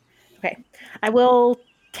 Yep. Okay. I will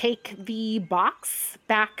take the box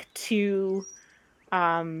back to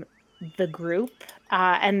the group.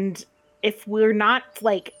 And if we're not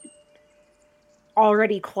like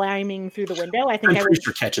already climbing through the window, I think I'm pretty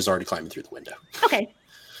sure Ketch is already climbing through the window. Okay.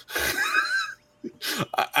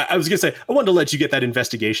 I was gonna say I wanted to let you get that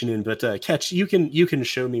investigation in, but Ketch, you can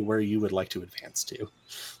show me where you would like to advance to.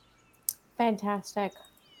 Fantastic.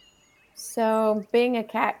 So being a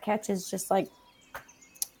cat, Ketch is just like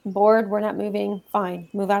bored. We're not moving. Fine,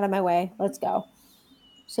 move out of my way. Let's go.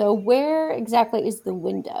 So where exactly is the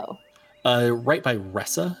window? Right by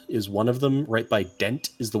Ressa is one of them. Right by Dent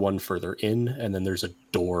is the one further in, and then there's a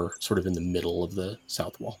door sort of in the middle of the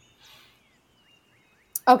south wall.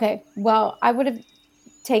 Okay, well, I would have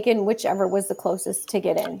taken whichever was the closest to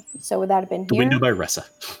get in. So would that have been here? The window by Ressa.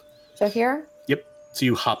 So here? Yep. So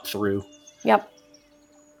you hop through. Yep.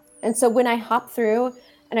 And so when I hop through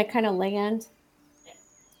and I kind of land,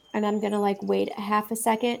 and I'm going to like wait a half a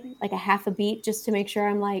second, like a half a beat, just to make sure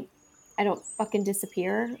I'm like, I don't fucking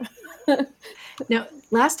disappear. Now,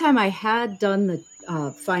 last time I had done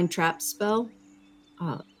the find trap spell,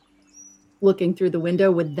 looking through the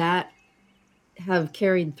window, would that have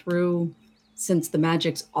carried through since the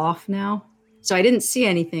magic's off now? So I didn't see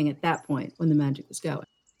anything at that point when the magic was going.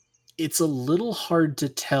 It's a little hard to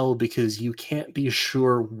tell because you can't be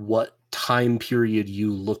sure what time period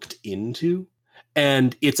you looked into.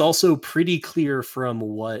 And it's also pretty clear from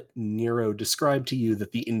what Nero described to you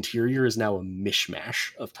that the interior is now a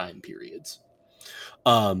mishmash of time periods.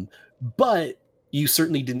 But you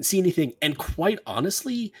certainly didn't see anything. And quite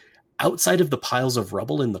honestly, outside of the piles of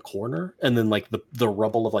rubble in the corner, and then like the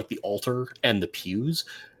rubble of like the altar and the pews,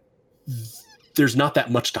 there's not that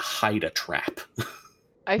much to hide a trap.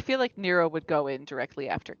 I feel like Nero would go in directly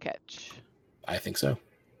after Ketch. I think so.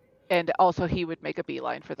 And also he would make a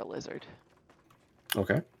beeline for the lizard.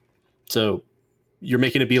 Okay. So you're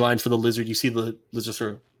making a beeline for the lizard. You see the lizard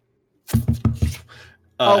sort of...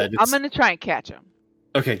 I'm going to try and catch him.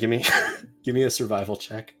 Okay, give me a survival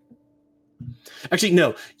check. Actually,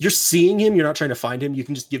 no. You're seeing him. You're not trying to find him. You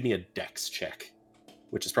can just give me a dex check,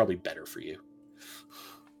 which is probably better for you.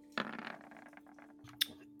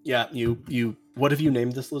 Yeah, you. What have you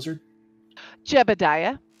named this lizard?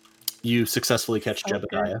 Jebediah. You successfully catch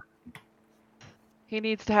Jebediah. He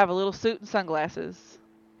needs to have a little suit and sunglasses.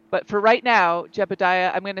 But for right now,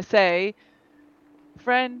 Jebediah, I'm going to say,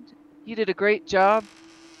 friend, you did a great job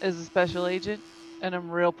as a special agent, and I'm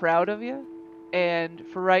real proud of you. And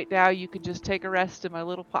for right now, you can just take a rest in my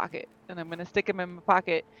little pocket. And I'm going to stick him in my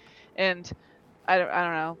pocket. And I don't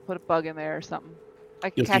know, put a bug in there or something. I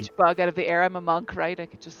can catch a bug out of the air. I'm a monk, right? I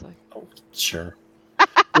could just like... Oh, sure.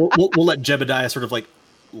 we'll let Jebediah sort of like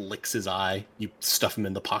licks his eye. You stuff him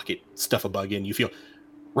in the pocket, stuff a bug in. You feel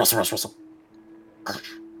rustle, rustle, rustle.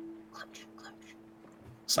 Crunch, crunch, crunch.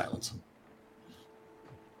 Silence.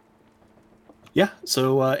 Yeah,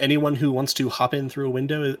 so anyone who wants to hop in through a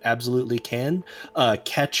window absolutely can.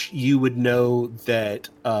 Ketch, you would know that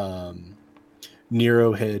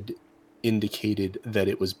Nero had indicated that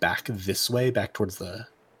it was back this way, back towards the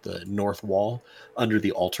north wall, under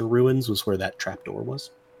the altar ruins was where that trapdoor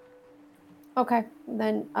was. Okay,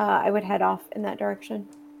 then I would head off in that direction.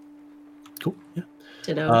 Cool, yeah.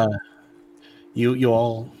 Ditto. You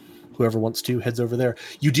all, whoever wants to, heads over there.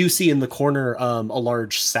 You do see in the corner a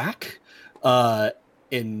large sack,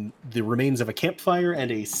 in the remains of a campfire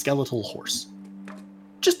and a skeletal horse.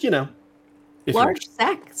 Just, Large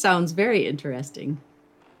sack sounds very interesting.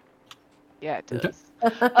 Yeah, it does.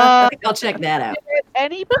 I think I'll check that out. At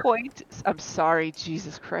any point, I'm sorry,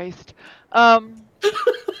 Jesus Christ. I'm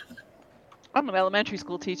an elementary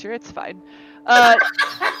school teacher. It's fine.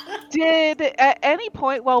 Did at any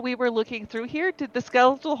point while we were looking through here, did the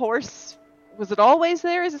skeletal horse, was it always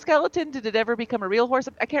there as a skeleton? Did it ever become a real horse?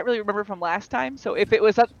 I can't really remember from last time. So if it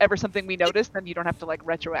was ever something we noticed, then you don't have to like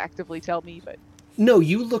retroactively tell me. But No,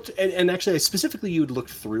 you looked, and actually, specifically, you'd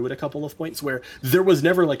looked through at a couple of points where there was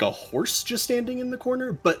never like a horse just standing in the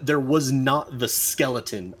corner, but there was not the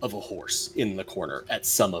skeleton of a horse in the corner at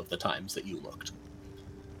some of the times that you looked.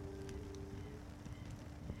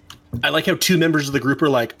 I like how two members of the group are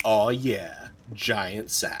like, "Oh yeah,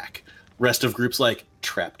 giant sack." Rest of groups like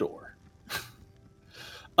trapdoor.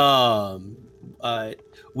 We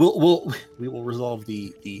will resolve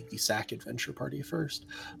the sack adventure party first.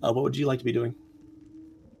 What would you like to be doing?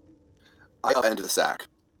 I enter the sack.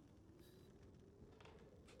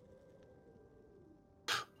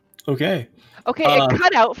 Okay. Okay, it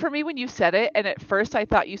cut out for me when you said it, and at first I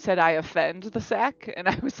thought you said I offend the sack, and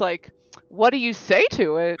I was like, what do you say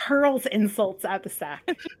to it? Hurls insults at the sack.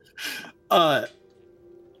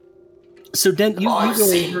 So Dent, you I've go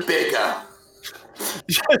seen over, bigger.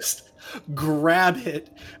 just grab it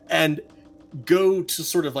and go to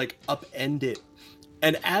sort of like upend it.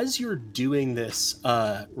 And as you're doing this,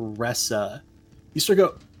 Ressa, you sort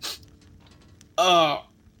of go,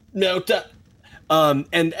 no,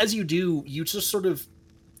 and as you do, you just sort of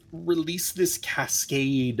release this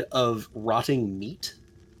cascade of rotting meat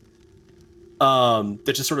that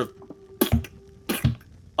just sort of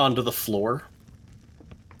onto the floor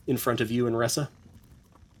in front of you and Ressa.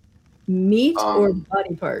 Meat or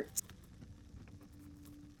body parts?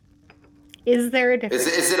 Is there a difference?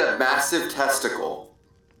 Is it a massive testicle?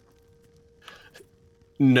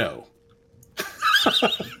 No.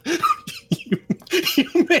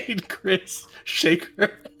 you made Chris shake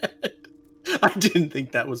her head. I didn't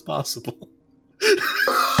think that was possible.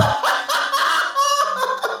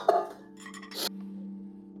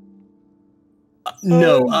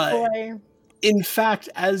 No. Boy. In fact,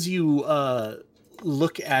 as you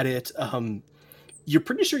look at it, you're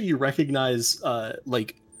pretty sure you recognize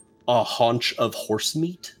like a haunch of horse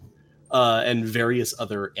meat and various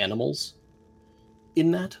other animals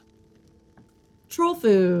in that. Troll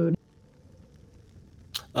food.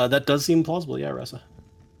 That does seem plausible, yeah, Ressa.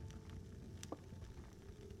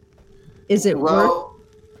 Is it worth? Well,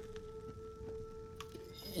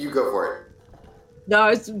 you go for it. No,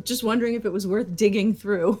 I was just wondering if it was worth digging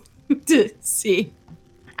through to see.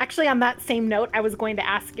 Actually, on that same note, I was going to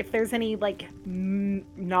ask if there's any like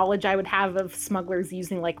knowledge I would have of smugglers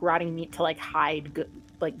using like rotting meat to like hide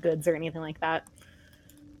goods or anything like that.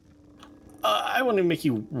 I want to make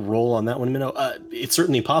you roll on that one, Minnow. It's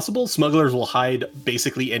certainly possible. Smugglers will hide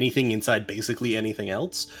basically anything inside basically anything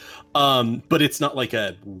else. But it's not like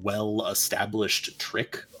a well-established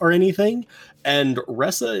trick or anything. And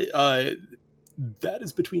Ressa, that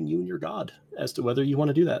is between you and your god as to whether you want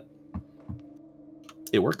to do that.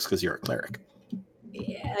 It works because you're a cleric.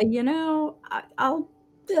 Yeah, I'll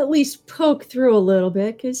at least poke through a little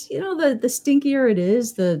bit because, the stinkier it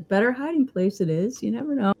is, the better hiding place it is. You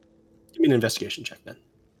never know. Give me an investigation check then.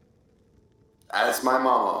 As my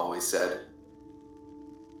mama always said.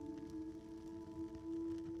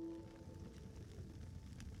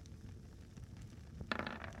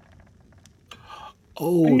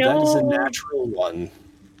 Oh, No. That is a natural one.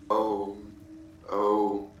 Oh.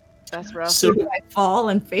 That's rough. So Did I fall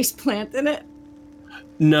and face plant in it?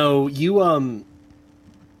 no, you're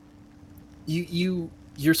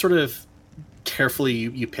sort of carefully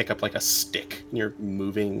you pick up like a stick and you're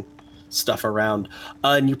moving stuff around,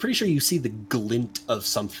 and you're pretty sure you see the glint of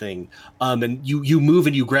something, and you move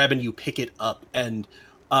and you grab and you pick it up and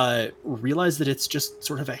realize that it's just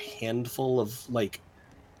sort of a handful of like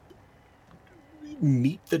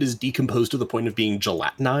meat that is decomposed to the point of being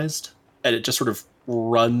gelatinized, and it just sort of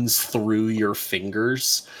runs through your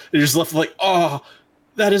fingers. You're just left like, oh,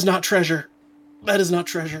 that is not treasure. That is not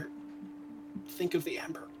treasure. Think of the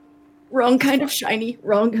amber. Wrong kind of shiny.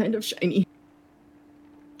 Wrong kind of shiny.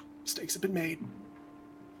 Mistakes have been made.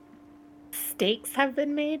 Steaks have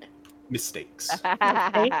been made? Mistakes.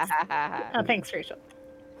 Oh, thanks, Rachel.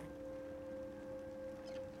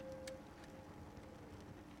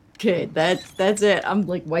 Okay, that's it. I'm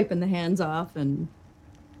like wiping the hands off and.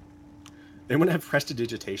 Anyone have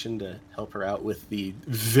prestidigitation to help her out with the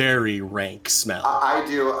very rank smell? I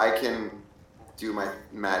do. I can do my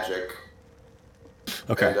magic.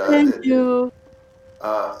 Okay. And, Thank you.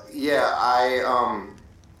 Yeah, I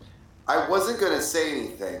wasn't gonna say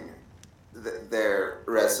anything there,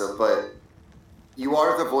 Ressa, but you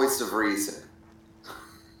are the voice of reason.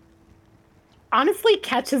 Honestly,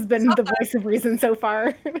 Ketch has been the voice of reason so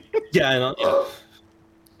far. Yeah, I know.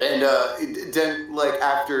 And then, like,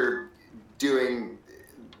 after doing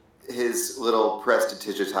his little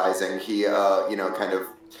prestidigitizing, he, kind of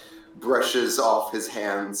brushes off his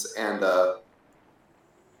hands and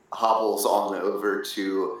hobbles on over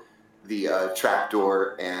to the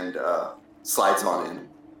trapdoor and slides on in.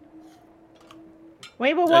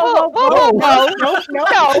 Wait, whoa, Whoa, whoa, no.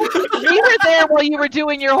 no. We were there while you were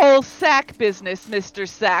doing your whole sack business, Mr.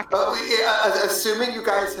 Sack. Assuming you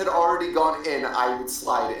guys had already gone in, I would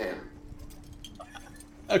slide in.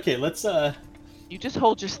 Okay, let's You just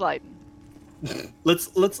hold your sliding.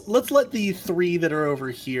 let's let the three that are over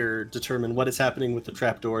here determine what is happening with the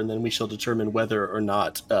trapdoor, and then we shall determine whether or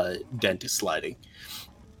not Dent is sliding.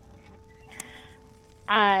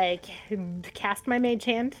 I can cast my mage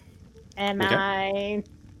hand, and Okay. I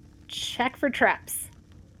check for traps.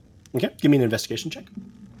 Okay, give me an investigation check.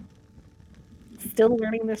 Still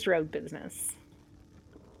learning this rogue business.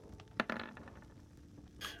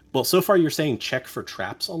 Well, so far you're saying check for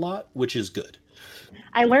traps a lot, which is good.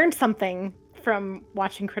 I learned something from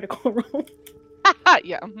watching Critical Role.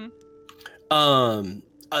 Yeah. Mm-hmm.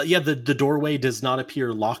 Yeah, the doorway does not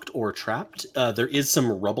appear locked or trapped. There is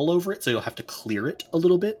some rubble over it, so you'll have to clear it a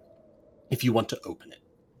little bit if you want to open it.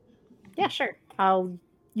 Yeah, sure. I'll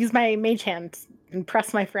use my mage hand and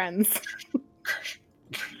press my friends.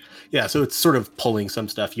 Yeah, so it's sort of pulling some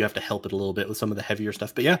stuff. You have to help it a little bit with some of the heavier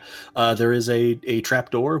stuff. But yeah, there is a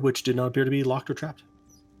trap door which did not appear to be locked or trapped.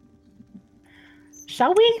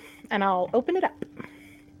 Shall we? And I'll open it up.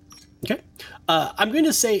 Okay. I'm going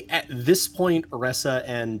to say at this point, Oressa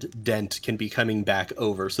and Dent can be coming back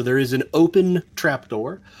over. So there is an open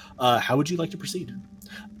trapdoor. How would you like to proceed?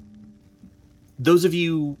 Those of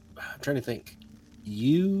you, I'm trying to think.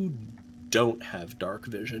 You don't have dark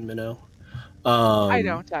vision, Minnow. I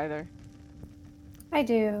don't either. I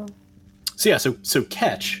do. So yeah, so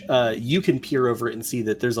Ketch, you can peer over it and see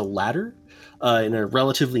that there's a ladder in a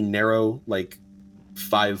relatively narrow, like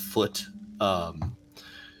 5-foot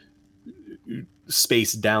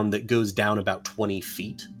space down that goes down about 20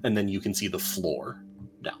 feet, and then you can see the floor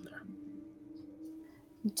down there.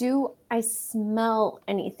 Do I smell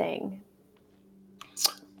anything?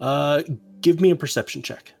 Give me a perception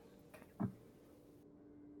check.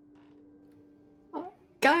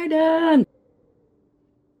 Gaiden!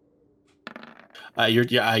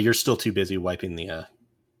 You're still too busy wiping the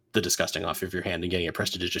disgusting off of your hand and getting it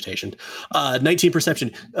prestidigitation. 19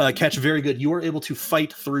 perception. Catch, very good. You are able to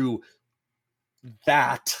fight through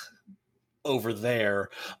that over there.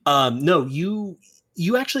 No, you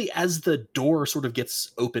actually, as the door sort of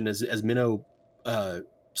gets open, as Minnow /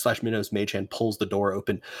 Minnow's mage hand pulls the door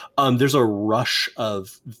open, there's a rush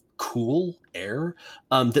of cool air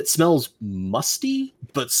that smells musty,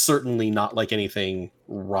 but certainly not like anything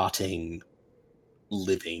rotting,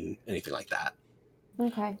 living, anything like that.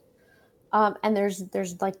 Okay. And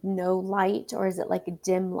there's like no light, or is it like a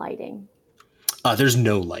dim lighting? There's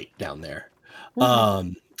no light down there.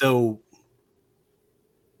 Okay. Though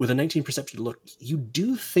with a 19 perception look, you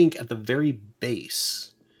do think at the very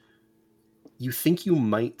base, you think you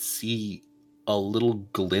might see a little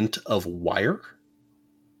glint of wire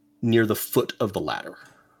near the foot of the ladder.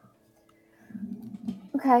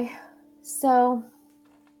 Okay. So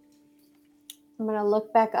I'm going to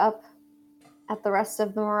look back up at the rest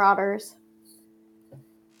of the Marauders.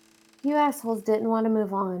 You assholes didn't want to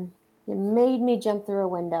move on. You made me jump through a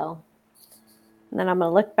window. And then I'm going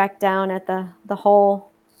to look back down at the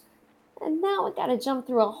hole. And now I got to jump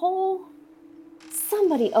through a hole.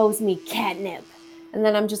 Somebody owes me catnip. And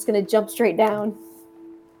then I'm just going to jump straight down.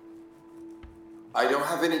 I don't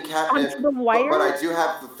have any catnip, Onto the wire? but I do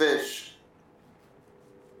have the fish.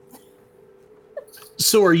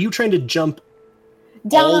 So are you trying to jump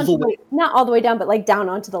Down all onto the way? not all the way down, but like down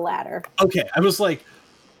onto the ladder. Okay, I was like,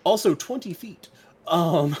 also 20 feet.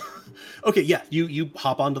 Okay, yeah, you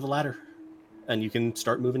hop onto the ladder and you can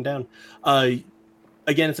start moving down.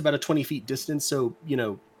 Again, it's about a 20 feet distance, so,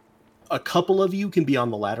 a couple of you can be on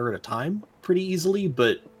the ladder at a time pretty easily,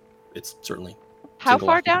 but it's certainly... How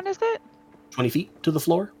far down is it? 20 feet to the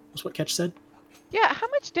floor, is what Ketch said. Yeah, how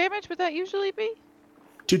much damage would that usually be?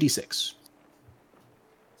 2d6.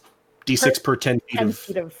 D6 per 10 feet 10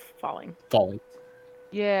 feet of falling.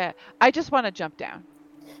 Yeah, I just want to jump down.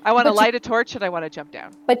 I want to light a torch and I want to jump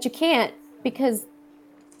down. But you can't, because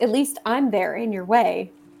at least I'm there in your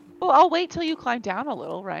way. Well, I'll wait till you climb down a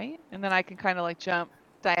little, right? And then I can kind of like jump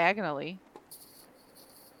diagonally.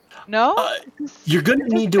 No? You're going to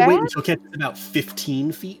Is need this to wait bad? until Ketch is about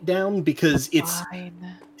 15 feet down, because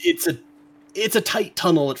Fine. it's a tight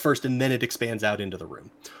tunnel at first, and then it expands out into the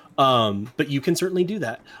room. But you can certainly do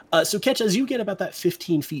that. So Ketch, as you get about that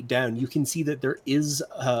 15 feet down, you can see that there is,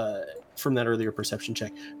 from that earlier perception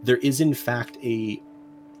check, there is in fact a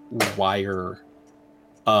wire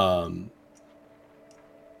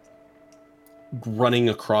running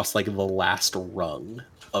across like the last rung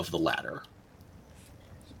of the ladder.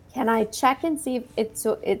 Can I check and see if it's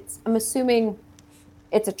I'm assuming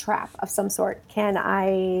it's a trap of some sort. Can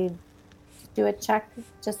I do a check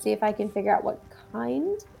to see if I can figure out what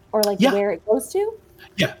kind or like where it goes to?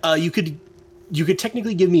 Yeah, you could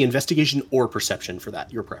technically give me investigation or perception for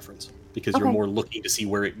that, your preference, because you're more looking to see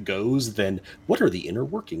where it goes than what are the inner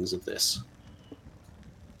workings of this.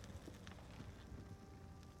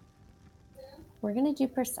 We're gonna do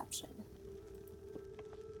perception.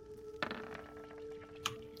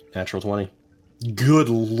 Natural 20. Good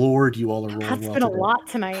Lord, you all are rolling well That's been a lot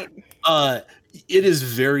tonight. It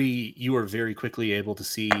is you are very quickly able to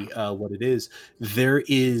see what it is. There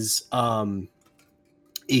is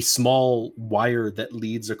a small wire that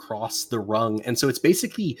leads across the rung. And so it's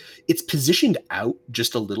positioned out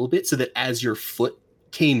just a little bit so that as your foot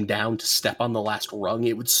came down to step on the last rung,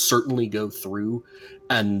 it would certainly go through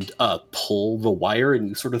and pull the wire, and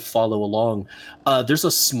you sort of follow along. There's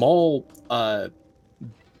a small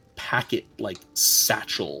packet like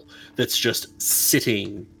satchel that's just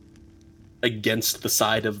sitting against the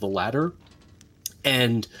side of the ladder,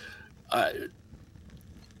 and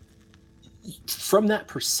from that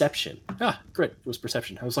perception, great, it was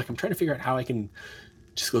perception. I was like, I'm trying to figure out how I can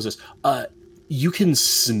disclose this. You can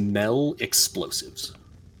smell explosives.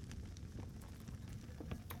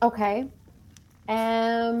 Okay.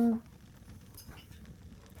 Can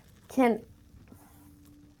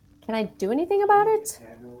I do anything about it?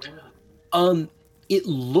 It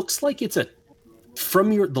looks like it's from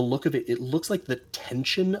the look of it, it looks like the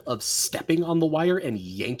tension of stepping on the wire and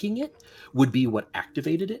yanking it would be what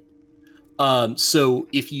activated it. So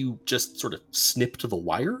if you just sort of snipped the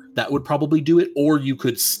wire, that would probably do it. Or you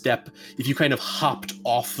could if you kind of hopped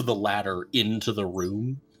off the ladder into the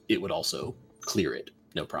room, it would also clear it.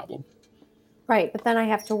 No problem. Right, but then I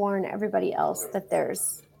have to warn everybody else that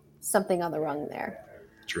there's something on the rung there.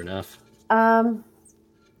 True enough.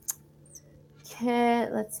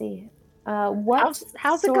 Let's see.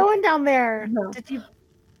 How's it going down there? No. Did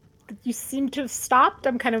you seem to have stopped?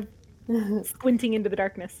 I'm kind of squinting into the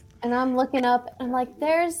darkness. And I'm looking up and like,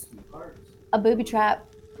 there's a booby trap.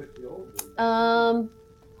 Hold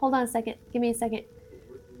on a second. Give me a second.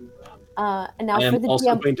 And now I am for the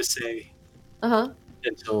also going to say,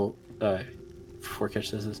 until before Ketch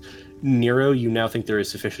says this, Nero, you now think there is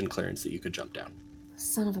sufficient clearance that you could jump down.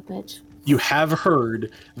 Son of a bitch. You have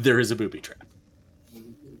heard there is a booby trap.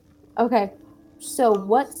 Okay. So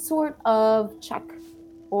what sort of check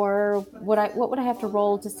or what would I have to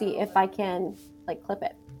roll to see if I can like clip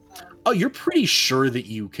it? Oh, you're pretty sure that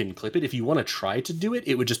you can clip it. If you want to try to do it,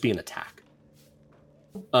 it would just be an attack.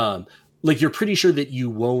 Like you're pretty sure that you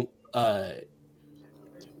won't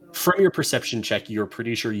from your perception check, you're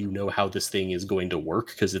pretty sure you know how this thing is going to work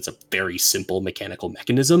because it's a very simple mechanical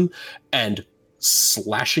mechanism, and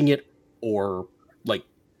slashing it or like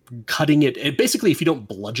cutting it, basically if you don't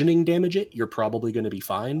bludgeoning damage it, you're probably going to be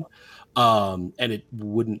fine. And it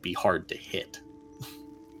wouldn't be hard to hit.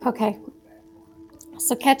 Okay.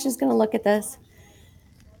 So Ketch is going to look at this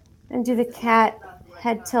and do the cat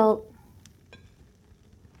head tilt.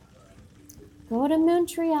 Go to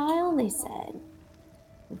Montreal, they said.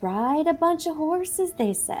 Ride a bunch of horses,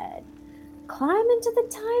 they said. Climb into the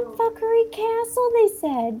time fuckery castle, they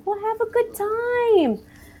said. We'll have a good time.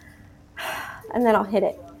 And then I'll hit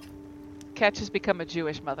it. Ketch has become a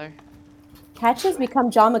Jewish mother. Ketch has become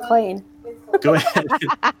John McClane. Go ahead.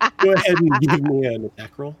 Go ahead and give me an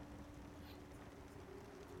attack roll.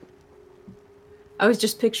 I was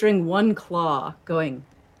just picturing one claw going.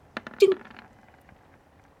 Ding.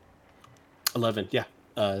 11. Yeah,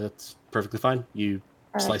 that's perfectly fine. You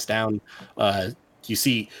slice down. You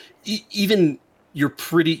see, even you're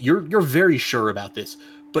very sure about this,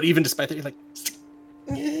 but even despite that, you're like,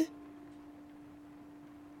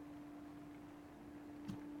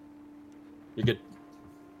 you're good.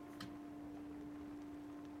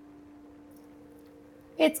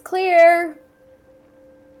 It's clear.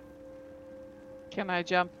 Can I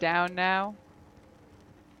jump down now?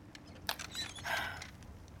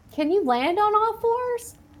 Can you land on all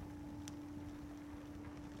fours?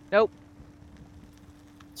 Nope.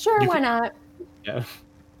 Sure, why not? Yeah.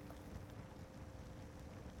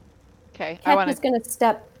 Okay. Ketch is going to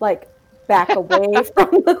step like back away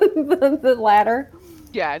from the ladder.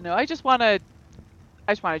 Yeah, no, I just want to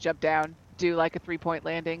jump down, do like a 3-point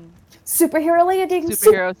landing. Superhero landing.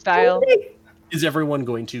 Superhero style. Is everyone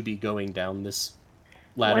going to be going down this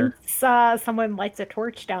ladder? Once someone lights a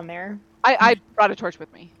torch down there. I brought a torch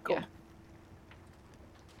with me. Cool. Yeah.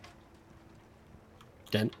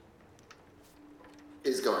 Dent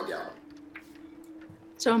is going down.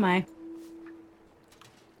 So am I.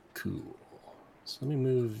 Cool. So let me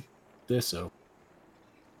move this over.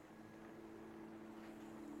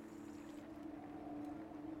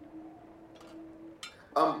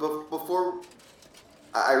 Before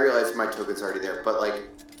I realized my token's already there, but like,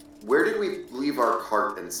 where did we leave our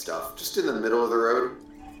cart and stuff? Just in the middle of the road?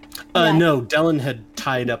 No, Dellen had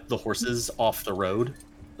tied up the horses off the road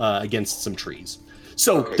against some trees.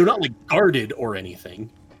 So they're not like guarded or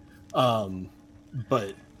anything.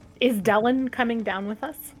 But is Dellen coming down with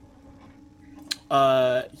us?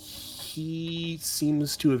 He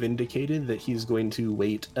seems to have indicated that he's going to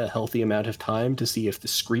wait a healthy amount of time to see if the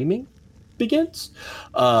screaming begins.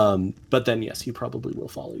 But then, yes, he probably will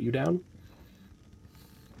follow you down.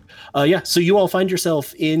 So you all find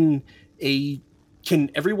yourself in a...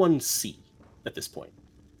 Can everyone see at this point?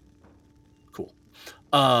 Cool.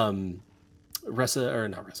 Nero's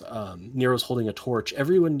holding a torch.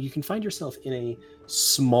 Everyone, you can find yourself in a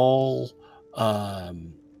small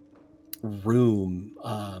room.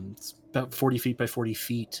 It's about 40 feet by 40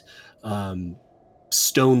 feet.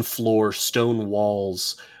 Stone floor, stone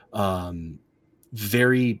walls.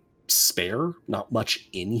 Very spare, not much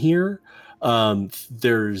in here.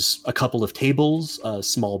 There's a couple of tables, a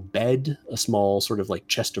small bed, a small sort of like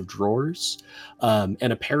chest of drawers, and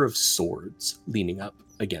a pair of swords leaning up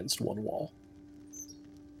against one wall.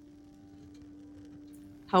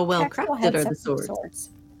 How well crafted are the swords?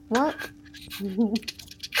 What? You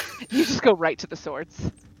just go right to the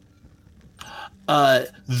swords. The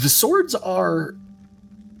swords are...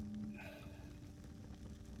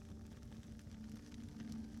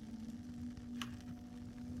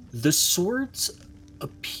 The swords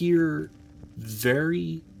appear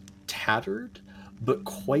very tattered, but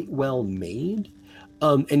quite well made.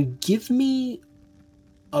 And give me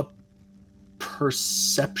a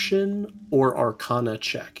perception or arcana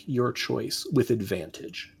check, your choice, with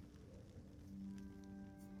advantage.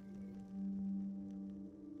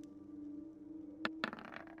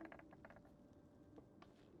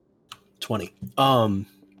 $20.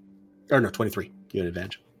 23. You have an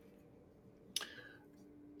advantage.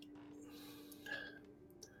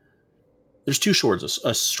 There's two swords,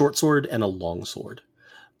 a short sword and a long sword.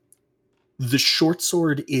 The short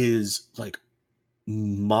sword is like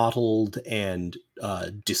mottled and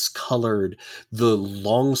discolored. The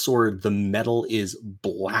long sword, the metal is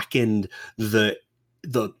blackened. The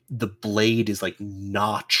blade is like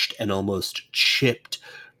notched and almost chipped.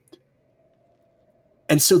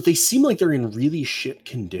 And so they seem like they're in really shit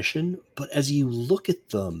condition, but as you look at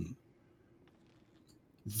them,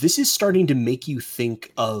 this is starting to make you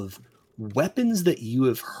think of weapons that you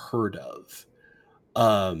have heard of.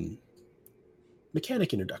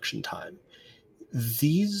 Mechanic introduction time.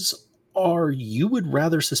 These are, you would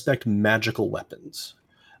rather suspect, magical weapons.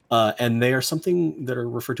 And they are something that are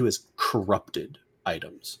referred to as corrupted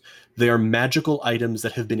items. They are magical items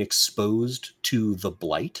that have been exposed to the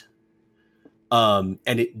blight. And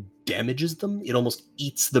it damages them. It almost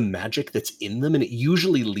eats the magic that's in them, and it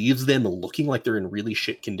usually leaves them looking like they're in really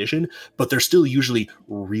shit condition, but they're still usually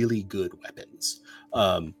really good weapons.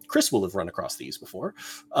 Chris will have run across these before.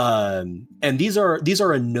 And these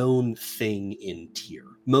are a known thing in Tyr.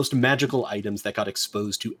 Most magical items that got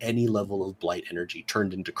exposed to any level of blight energy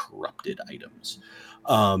turned into corrupted items.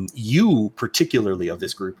 You, particularly of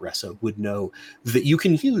this group, Ressa, would know that you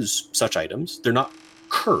can use such items. They're not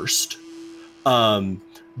cursed,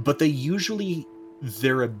 but they usually,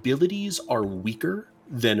 their abilities are weaker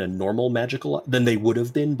than a normal magical, than they would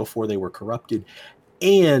have been before they were corrupted.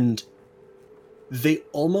 And they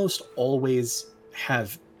almost always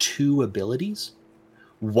have two abilities,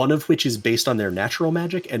 one of which is based on their natural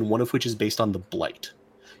magic and one of which is based on the blight.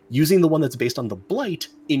 Using the one that's based on the blight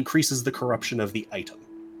increases the corruption of the item.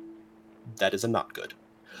 That is a not good.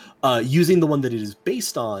 Using the one that it is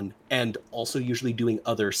based on, and also usually doing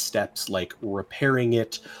other steps like repairing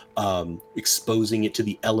it, exposing it to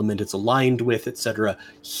the element it's aligned with, etc.,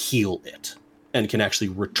 heal it, and can actually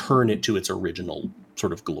return it to its original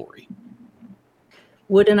sort of glory.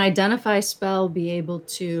 Would an identify spell be able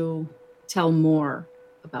to tell more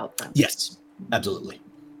about them? Yes, absolutely.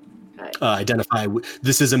 Okay. Identify,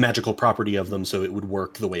 this is a magical property of them, so it would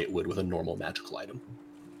work the way it would with a normal magical item,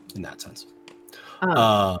 in that sense.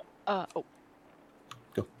 Go.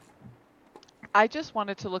 I just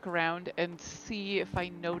wanted to look around and see if I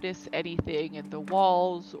notice anything in the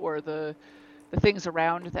walls or the things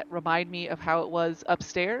around that remind me of how it was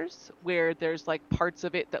upstairs, where there's like parts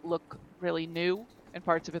of it that look really new and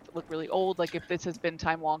parts of it that look really old, like if this has been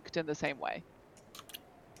time wonked in the same way.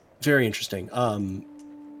 Very interesting.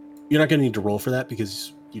 You're not going to need to roll for that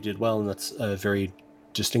because you did well, and that's a very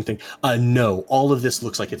distinct thing. No, all of this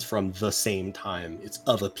looks like it's from the same time. It's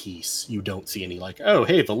of a piece. You don't see any like, oh,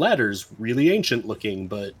 hey, the ladder's really ancient looking,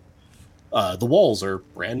 but the walls are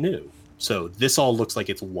brand new. So this all looks like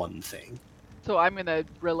it's one thing. So I'm gonna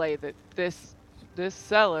relay that this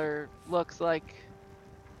cellar looks like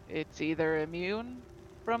it's either immune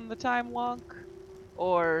from the time wonk,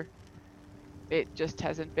 or it just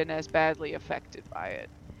hasn't been as badly affected by it.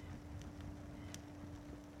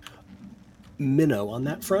 Minnow, on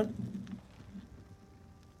that front,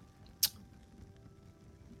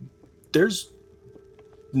 there's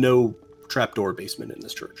no trapdoor basement in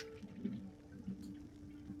this church.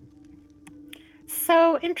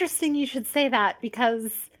 So interesting you should say that,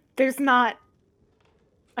 because there's not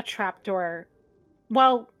a trapdoor.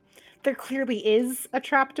 Well, there clearly is a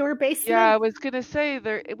trapdoor basement. Yeah, I was gonna say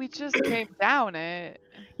we just came down it.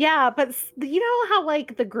 Yeah, but you know how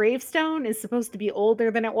like the gravestone is supposed to be older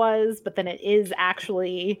than it was, but then it is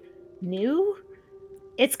actually new?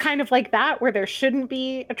 It's kind of like that, where there shouldn't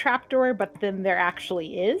be a trapdoor, but then there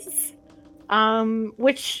actually is.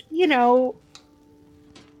 Which, you know,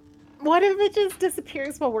 what if it just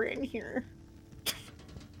disappears while we're in here?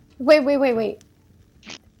 Wait.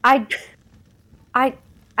 I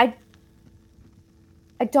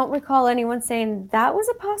don't recall anyone saying that was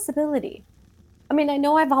a possibility. I mean, I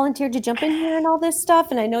know I volunteered to jump in here and all this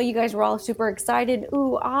stuff, and I know you guys were all super excited.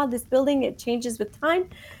 Ooh, this building, it changes with time.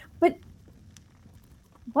 But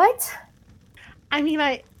what? I mean,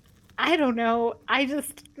 I don't know.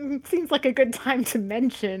 It seems like a good time to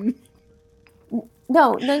mention.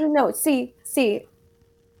 No. See.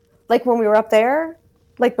 Like when we were up there,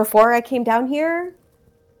 like before I came down here,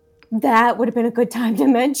 that would have been a good time to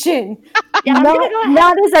mention. Yeah,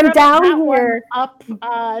 not as I'm down here. Up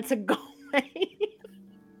to go away.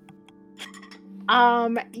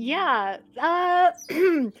 Yeah.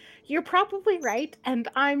 You're probably right, and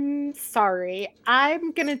I'm sorry.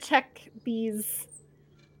 I'm gonna check these.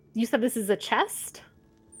 You said this is a chest?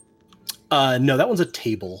 No, that one's a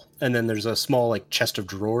table, and then there's a small like chest of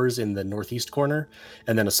drawers in the northeast corner,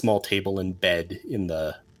 and then a small table and bed in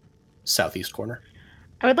the southeast corner.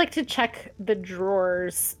 I would like to check the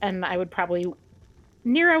drawers, and I would probably...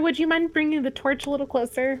 Nira, would you mind bringing the torch a little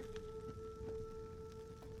closer?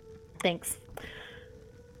 Thanks.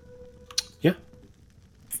 Yeah.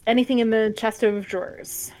 Anything in the chest of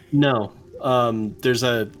drawers? No. There's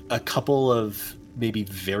a couple of maybe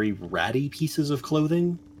very ratty pieces of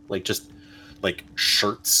clothing, like just like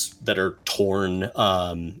shirts that are torn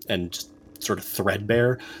and sort of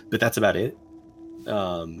threadbare, but that's about it.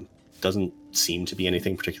 Doesn't seem to be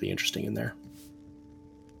anything particularly interesting in there.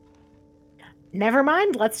 Never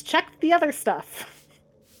mind, let's check the other stuff.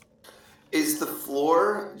 Is the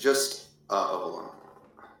floor just hold on.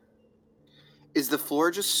 Is the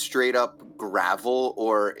floor just straight up gravel,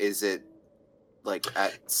 or is it like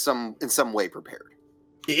in some way prepared?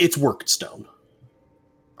 It's worked stone.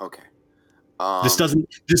 Okay.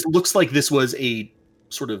 This looks like this was a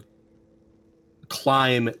sort of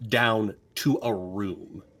climb down to a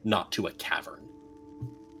room, not to a cavern.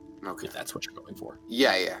 Okay. If that's what you're going for.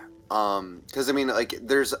 Yeah. Because I mean, like,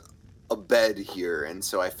 there's a bed here, and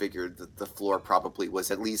so I figured that the floor probably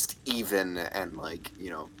was at least even and, like, you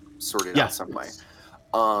know, sorted out some way.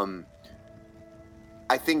 I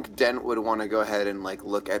think Dent would want to go ahead and like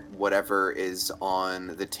look at whatever is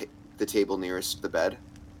on the table nearest the bed.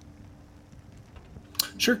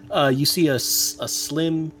 Sure. You see a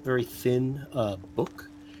slim, very thin book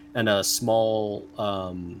and a small,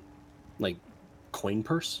 like, coin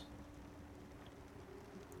purse.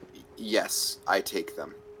 Yes, I take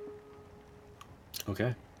them.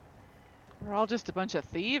 Okay. We're all just a bunch of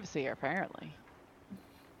thieves here, apparently.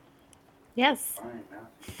 Yes.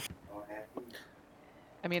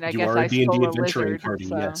 I mean, I you guess are I a D&D stole a adventuring lizard, party,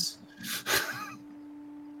 so. yes.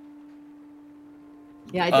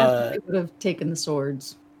 Yeah, I definitely would have taken the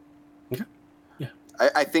swords. Okay. Yeah.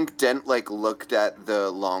 I think Dent like looked at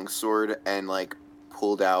the longsword and like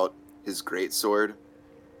pulled out his greatsword.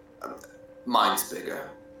 Mine's bigger.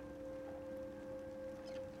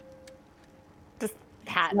 Just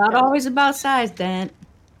pat. Not always about size, Dent.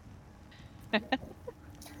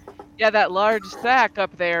 Yeah, that large sack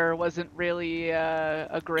up there wasn't really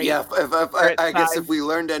a great. Yeah, I guess if we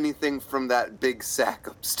learned anything from that big sack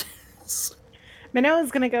upstairs. Minnow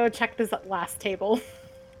is gonna go check this last table.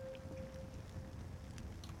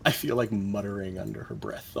 I feel like muttering under her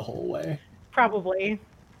breath the whole way. Probably.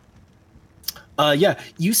 Yeah,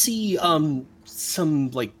 you see some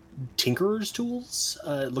like tinkerer's tools.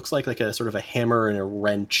 It looks like a sort of a hammer and a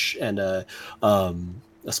wrench and a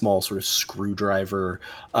small sort of screwdriver,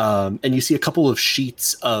 and you see a couple of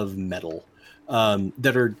sheets of metal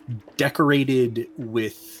that are decorated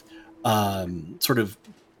with sort of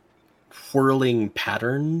whirling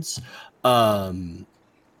patterns that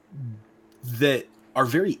are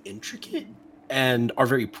very intricate and are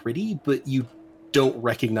very pretty, but you don't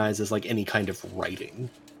recognize as like any kind of writing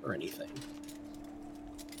or anything.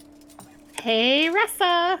 Hey,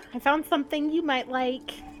 Ressa, I found something you might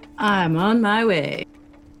like. I'm on my way.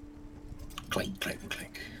 Clink, clink,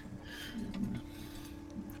 clink.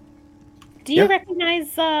 Do you Yeah.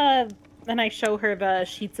 recognize, and I show her the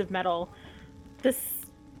sheets of metal, this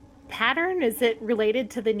pattern? Is it related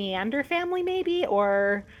to the Neander family, maybe?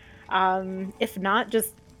 Or if not,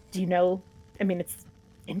 just, do you know, I mean, it's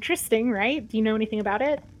interesting, right? Do you know anything about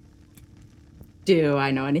it? Do I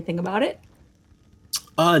know anything about it?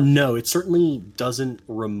 No, it certainly doesn't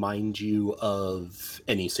remind you of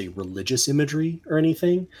any, say, religious imagery or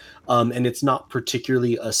anything. And it's not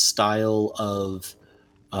particularly a style of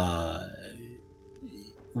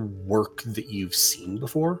work that you've seen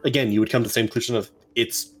before. Again, you would come to the same conclusion of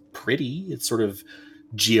it's pretty. It's sort of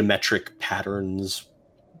geometric patterns,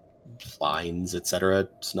 lines, etc.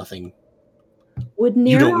 It's nothing. Would You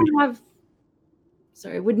Nero don't- have...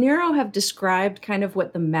 Sorry, would Nero have described kind of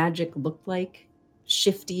what the magic looked like?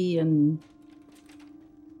 Shifty and...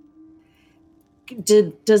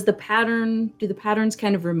 Do the patterns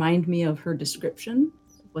kind of remind me of her description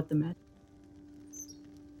of what the magic...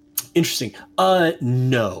 Interesting.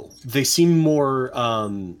 No, they seem more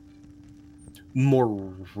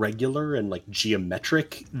regular and like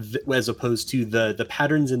geometric, as opposed to the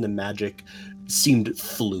patterns in the magic seemed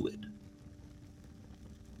fluid.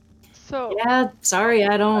 So Yeah, sorry,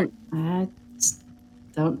 I don't...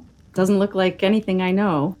 Doesn't look like anything I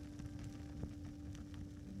know.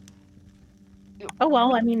 Oh,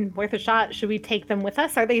 well, I mean, worth a shot. Should we take them with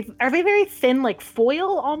us? Are they very thin, like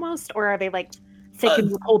foil almost? Or are they like thick and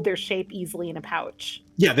would hold their shape easily in a pouch?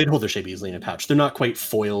 Yeah, they'd hold their shape easily in a pouch. They're not quite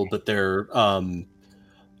foil, but they're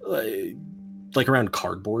like around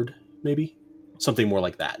cardboard, maybe something more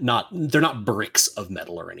like that. They're not bricks of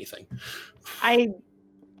metal or anything. I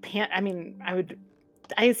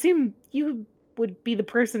assume you would be the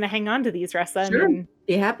person to hang on to these, Ressa. Sure. I mean,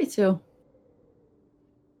 Be happy to.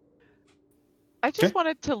 I just Okay.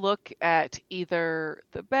 wanted to look at either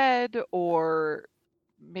the bed or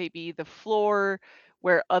maybe the floor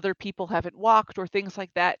where other people haven't walked or things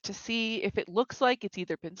like that to see if it looks like it's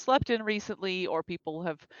either been slept in recently or people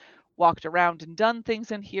have walked around and done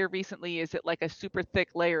things in here recently. Is it like a super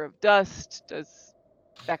thick layer of dust? Does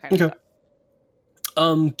that kind of Okay.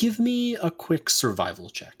 stuff? Give me a quick survival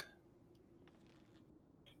check.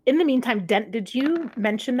 in the meantime, Dent, did you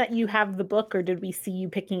mention that you have the book, or did we see you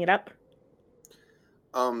picking it up?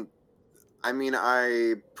 I mean,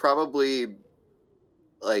 I probably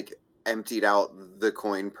like emptied out the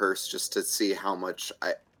coin purse just to see how much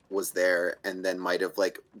I was there, and then might have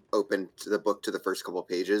like opened the book to the first couple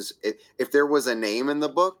pages. If there was a name in the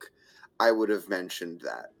book, I would have mentioned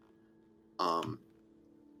that.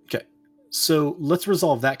 Okay. So let's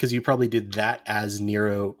resolve that, because you probably did that as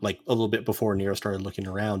Nero, like a little bit before Nero started looking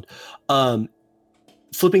around.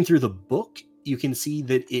 Flipping through the book, you can see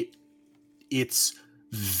that it's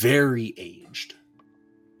very aged.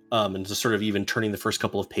 And just sort of even turning the first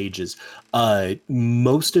couple of pages,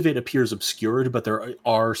 most of it appears obscured, but there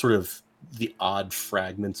are sort of the odd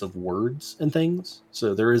fragments of words and things.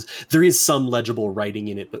 So there is some legible writing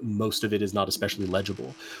in it, but most of it is not especially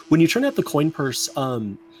legible. When you turn out the coin purse,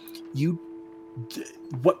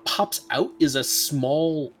 what pops out is a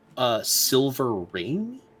small silver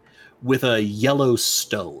ring with a yellow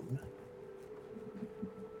stone.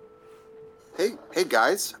 Hey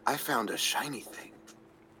guys, I found a shiny thing.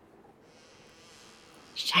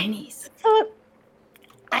 Shinies.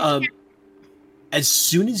 As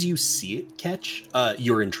soon as you see it, Ketch,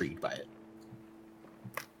 you're intrigued by it.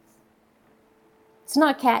 It's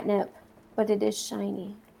not catnip, but it is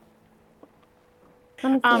shiny.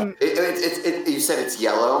 Let me see it. You said it's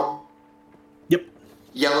yellow? Yep.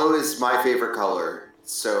 Yellow is my favorite color.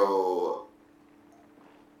 So,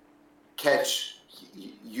 Ketch,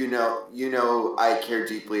 you know I care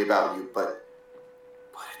deeply about you, but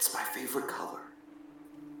it's my favorite color.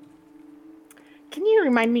 Can you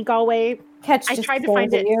remind me, Galway? Catch I just tried to stares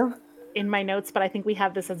find at it you. in my notes, but I think we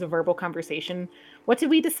have this as a verbal conversation. What did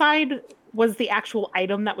we decide was the actual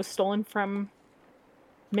item that was stolen from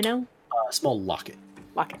Minnow? A small locket.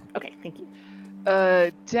 Locket. Okay, thank you.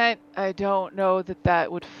 Dent, I don't know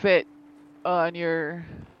that would fit on your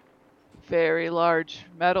very large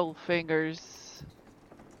metal fingers.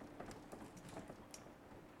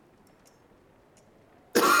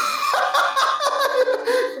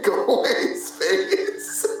 Galway's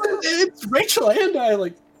face. It's Rachel and I,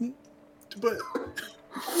 like, but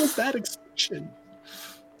what was that expression?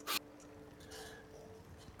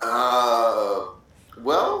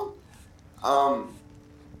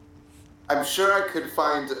 I'm sure I could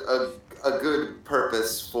find a good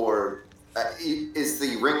purpose for. Is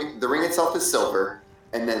the ring itself is silver,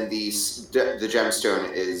 and then the gemstone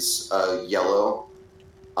is yellow.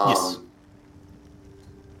 Yes.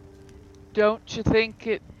 Don't you think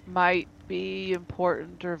it might be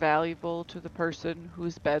important or valuable to the person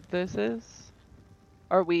whose bed this is?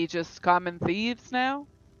 Are we just common thieves now?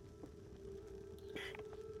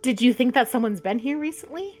 Did you think that someone's been here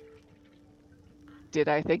recently? Did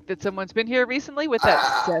I think that someone's been here recently with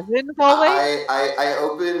that 7 hallway? I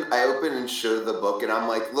open and show the book, and I'm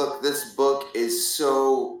like, look, this book is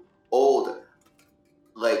so old.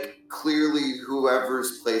 Like, clearly,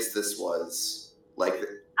 whoever's place this was, like.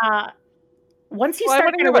 Once you Well, I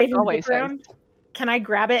start wanna hear kind of what waving the hallway book says. around, can I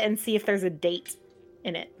grab it and see if there's a date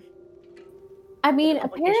in it? I mean, Like a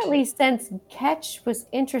apparently, since Ketch was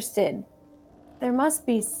interested, there must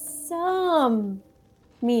be some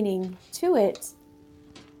meaning to it.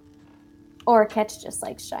 Or Ketch just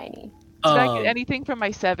likes shiny. Did I get anything from my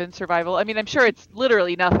 7 survival? I mean, I'm sure it's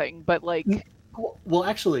literally nothing, but like. Well,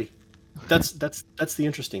 actually, that's the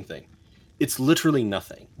interesting thing. It's literally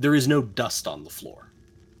nothing. There is no dust on the floor.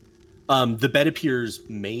 The bed appears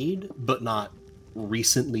made, but not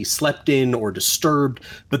recently slept in or disturbed.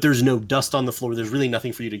 But there's no dust on the floor. There's really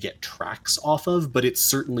nothing for you to get tracks off of. But it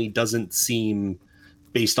certainly doesn't seem,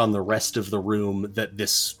 based on the rest of the room,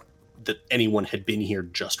 that anyone had been here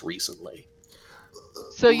just recently.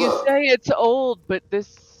 So you say it's old, but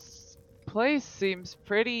this place seems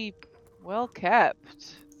pretty well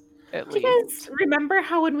kept. At Do you guys remember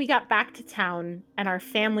how when we got back to town and our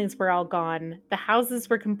families were all gone, the houses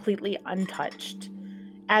were completely untouched?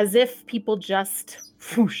 As if people just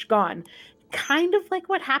whoosh gone. Kind of like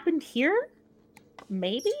what happened here?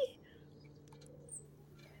 Maybe?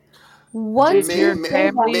 Once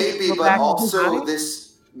maybe, but also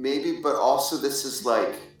this is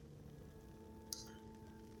like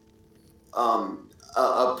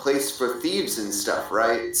a place for thieves and stuff,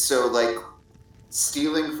 right? So like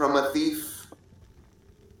stealing from a thief.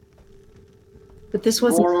 But this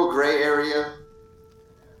wasn't moral gray area.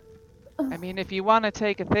 I mean, if you want to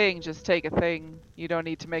take a thing, just take a thing. You don't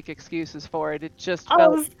need to make excuses for it. It just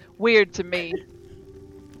felt weird to me.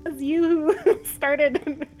 As you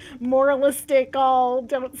started moralistic, all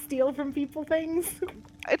don't steal from people things.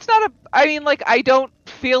 It's not I mean, like, I don't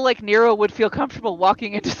feel like Nero would feel comfortable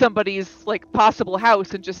walking into somebody's, like, possible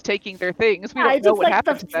house and just taking their things. We don't know what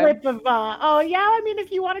happened to them. Flip of, I mean,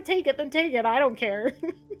 if you want to take it, then take it. I don't care.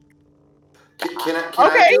 Can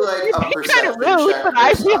I do like a perception kind of rude, check? but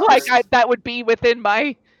I feel like that would be within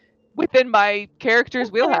my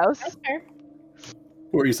character's wheelhouse. That's fair.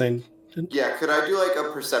 What were you saying? Yeah, could I do like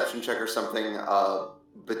a perception check or something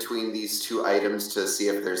between these two items to see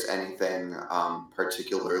if there's anything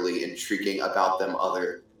particularly intriguing about them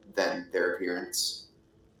other than their appearance?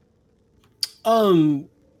 Or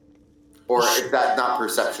is that not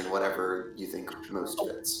perception, whatever you think most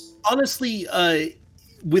fits? Honestly,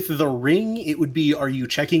 with the ring, it would be, are you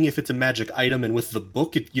checking if it's a magic item? And with the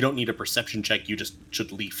book, you don't need a perception check. You just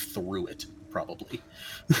should leaf through it, probably.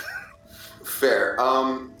 Fair.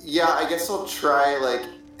 Yeah, I guess I'll try like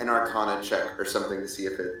an Arcana check or something to see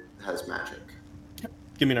if it has magic.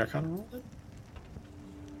 Give me an Arcana roll then.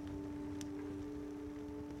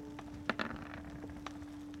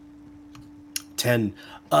 10.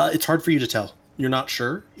 It's hard for you to tell. You're not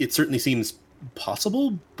sure. It certainly seems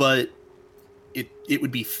possible, but it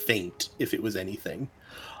would be faint if it was anything.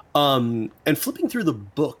 And flipping through the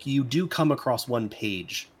book, you do come across one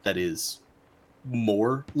page that is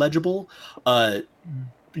more legible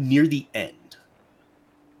near the end.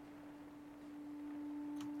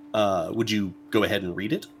 Would you go ahead and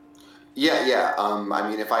read it? Yeah. I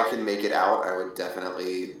mean, if I can make it out, I would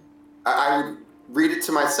definitely. I would read it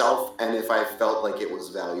to myself, and if I felt like it was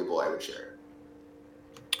valuable, I would share it.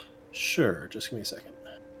 Sure. Just give me a second.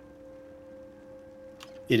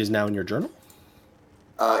 It is now in your journal?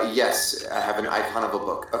 Yes, I have an icon of a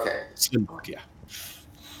book. Okay. Slim book, yeah.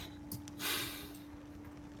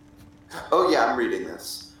 Oh yeah, I'm reading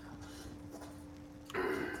this.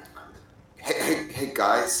 Hey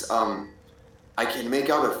guys, I can make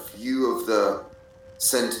out a few of the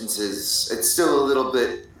sentences. It's still a little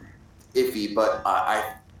bit iffy, but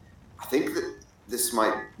I think that this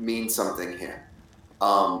might mean something here.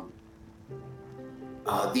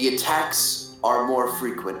 The attacks are more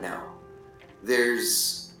frequent now.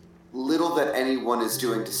 There's little that anyone is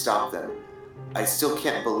doing to stop them. I still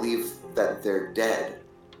can't believe that they're dead.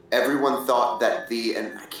 Everyone thought that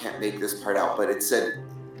and I can't make this part out, but it said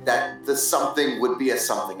that the something would be a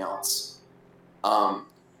something else.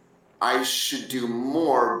 I should do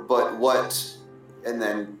more, but what and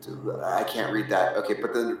then I can't read that. Okay,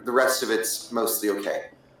 but then the rest of it's mostly okay.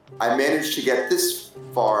 I managed to get this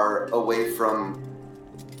far away from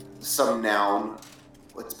some noun.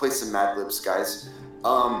 Let's play some Mad Libs, guys.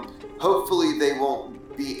 Hopefully they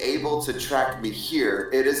won't be able to track me here.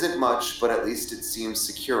 It isn't much, but at least it seems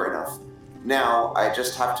secure enough. Now, I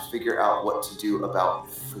just have to figure out what to do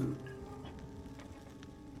about food.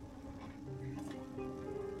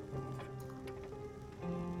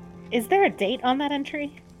 Is there a date on that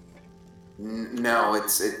entry? No,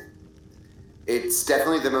 it's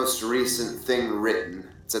definitely the most recent thing written.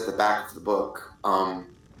 It's at the back of the book.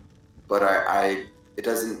 But it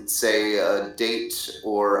doesn't say a date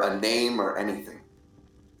or a name or anything.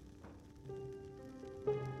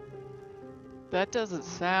 That doesn't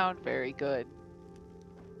sound very good.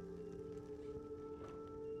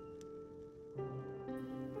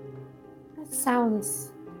 That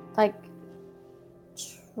sounds like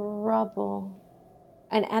trouble.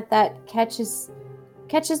 And at that, Ketch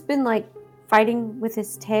has been like fighting with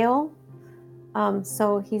his tail.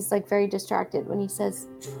 So he's like very distracted when he says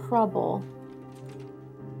trouble.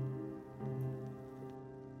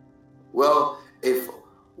 Well, if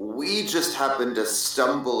we just happen to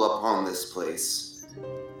stumble upon this place,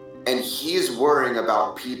 and he's worrying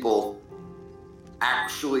about people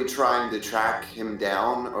actually trying to track him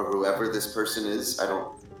down, or whoever this person is,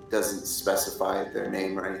 doesn't specify their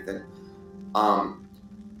name or anything,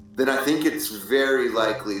 then I think it's very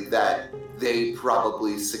likely that they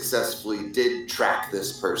probably successfully did track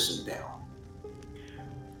this person down.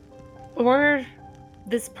 Or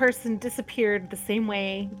this person disappeared the same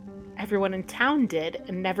way everyone in town did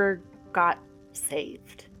and never got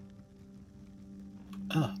saved.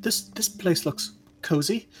 This place looks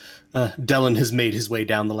cozy. Dellen has made his way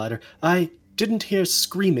down the ladder. I didn't hear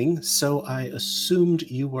screaming, so I assumed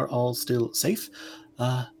you were all still safe.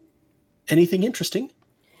 Anything interesting?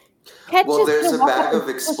 Ketch Well, is there's gonna a walk bag up of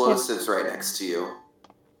and push explosives right next to you.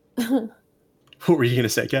 him. What were you going to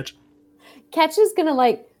say, Ketch? Ketch is gonna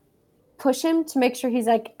like push him to make sure he's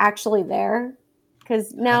like actually there.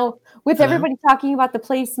 Because now, with Hello? everybody talking about the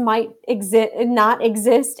place might not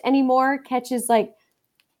exist anymore, Ketch is like,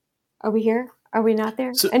 "Are we here? Are we not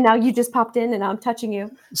there?" So- and now you just popped in, and I'm touching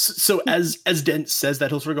you. So as Dent says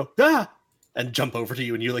that, he'll sort of go, "Ah!" and jump over to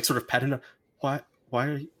you, and you like sort of pat him. Why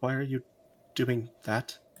are you doing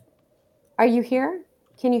that? Are you here?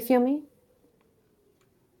 Can you feel me?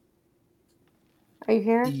 Are you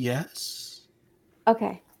here? Yes.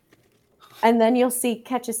 Okay. And then you'll see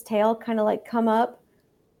Ketch's tail kind of like come up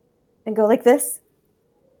and go like this,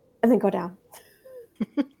 and then go down.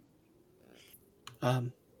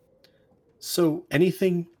 So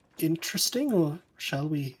anything interesting, or shall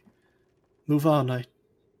we move on? I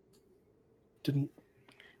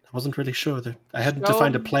wasn't really sure. I hadn't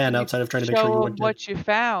defined a plan outside of trying to make sure you Show him weren't dead. what you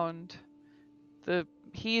found.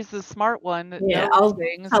 He's the smart one that Yeah, knows I'll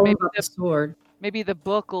things. tell him Maybe about the sword. maybe the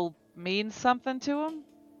book will mean something to him.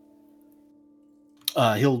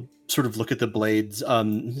 He'll sort of look at the blades.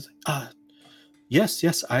 He's like,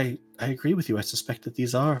 yes, I agree with you. I suspect that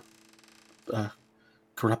these are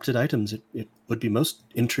corrupted items. It would be most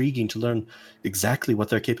intriguing to learn exactly what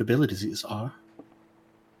their capabilities are.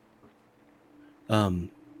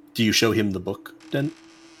 Do you show him the book, then?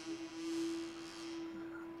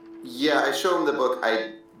 Yeah, I show him the book.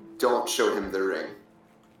 I don't show him the ring.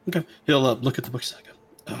 Okay. He'll look at the book. He's like,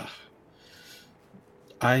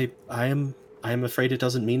 I am afraid it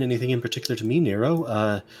doesn't mean anything in particular to me,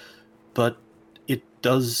 Nero. But it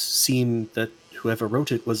does seem that whoever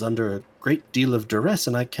wrote it was under a great deal of duress,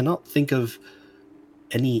 and I cannot think of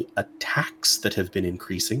any attacks that have been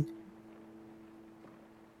increasing.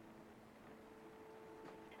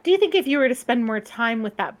 Do you think if you were to spend more time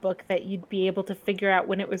with that book that you'd be able to figure out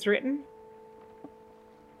when it was written?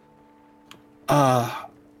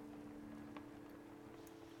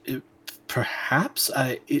 Perhaps.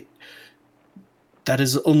 That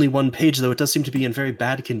is only one page, though. It does seem to be in very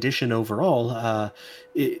bad condition overall.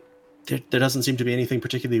 There doesn't seem to be anything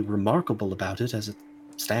particularly remarkable about it as it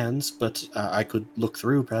stands, but I could look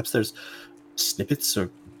through. Perhaps there's snippets or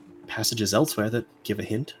passages elsewhere that give a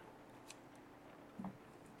hint.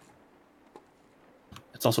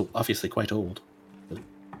 It's also obviously quite old.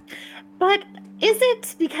 But is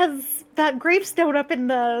it because that gravestone up in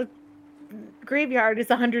the graveyard is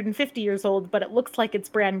 150 years old, but it looks like it's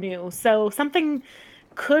brand new? So something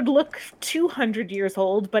could look 200 years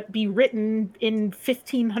old, but be written in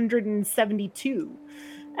 1572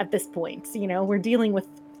 at this point. You know, we're dealing with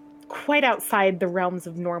quite outside the realms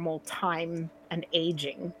of normal time and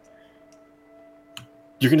aging.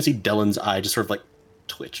 You're going to see Dellen's eye just sort of like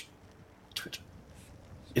twitch.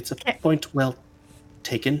 It's a point well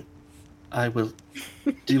taken. I will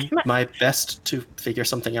do my best to figure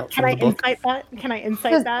something out Can from I the book. insight that? Can I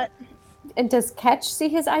insight that? And does Ketch see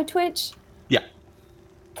his eye twitch? Yeah.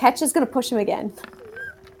 Ketch is going to push him again.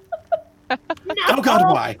 Oh God,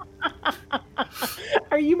 why?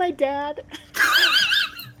 Are you my dad?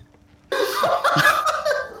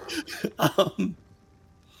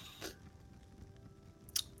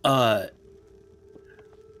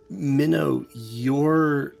 Minnow,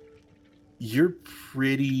 you're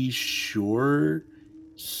pretty sure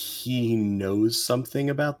he knows something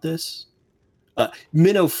about this?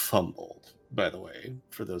 Minnow fumbled, by the way,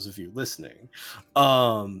 for those of you listening.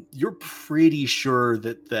 You're pretty sure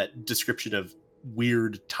that description of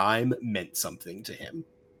weird time meant something to him.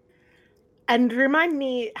 And remind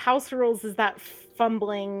me, house rules is that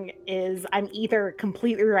fumbling is I'm either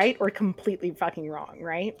completely right or completely fucking wrong,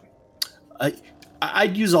 right?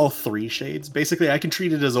 I'd use all three shades. Basically, I can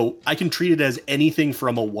treat it as anything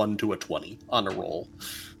from a 1 to a 20 on a roll.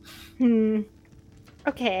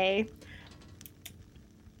 Okay.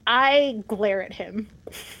 I glare at him.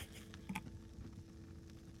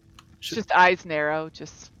 Just eyes narrow.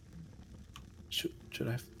 Just. Should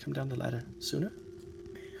I have come down the ladder sooner?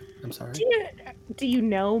 I'm sorry. Do you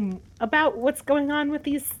know about what's going on with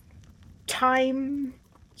these time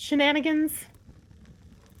shenanigans?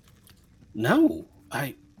 No,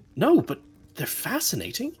 but they're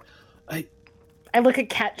fascinating. I look at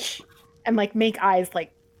Ketch and make eyes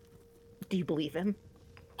do you believe him?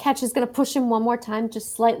 Ketch is going to push him one more time,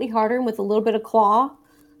 just slightly harder and with a little bit of claw.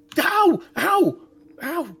 Ow! Ow!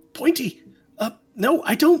 Ow! Pointy! No,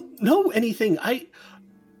 I don't know anything. I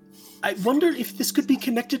wonder if this could be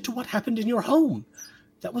connected to what happened in your home.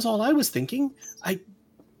 That was all I was thinking. I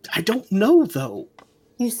don't know, though.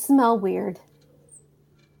 You smell weird.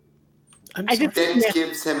 I'm sorry. Dent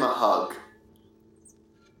gives him a hug.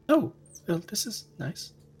 Oh, well, this is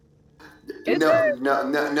nice. No.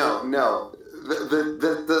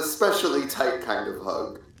 The especially tight kind of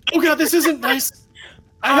hug. Oh God, this isn't nice.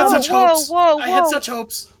 I had such hopes. I had such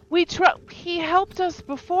hopes. He helped us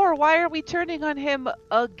before. Why are we turning on him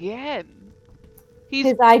again?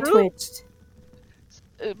 His eye twitched.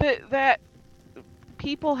 But that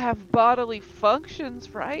people have bodily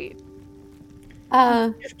functions, right?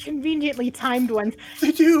 Just conveniently timed ones.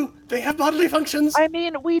 They do. They have bodily functions. I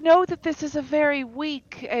mean, we know that this is a very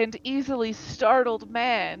weak and easily startled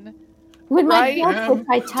man. When my health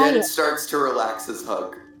was Dent starts to relax his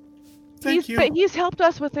hug. Thank you. But he's helped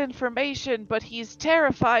us with information, but he's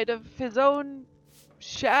terrified of his own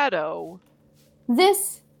shadow.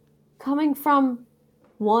 This coming from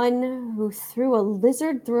one who threw a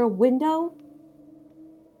lizard through a window?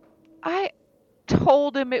 I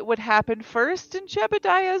told him it would happen first, and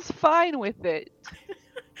Jebediah's fine with it.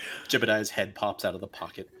 Jebediah's head pops out of the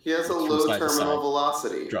pocket. He has a low terminal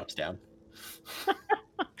velocity. Drops down.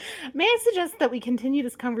 May I suggest that we continue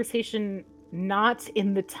this conversation not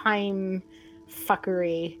in the time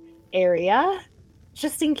fuckery area,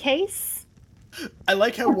 just in case? I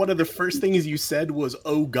like how one of the first things you said was,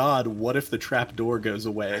 "Oh God, what if the trap door goes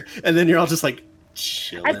away?" And then you're all just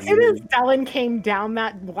chilling. As soon as Ellen came down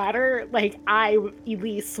that ladder,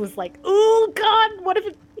 Elise was like, "Oh God, what if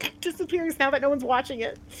it disappears now that no one's watching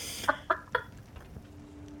it?"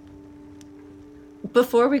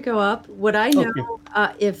 Before we go up, would I know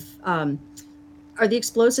if are the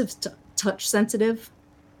explosives touch sensitive?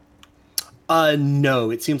 No.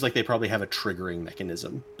 It seems like they probably have a triggering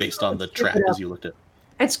mechanism based on the trap as you looked at.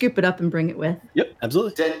 I'd scoop it up and bring it with. Yep,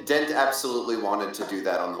 absolutely. Dent absolutely wanted to do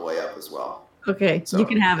that on the way up as well. Okay, so you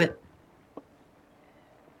can have it.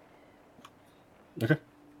 Okay.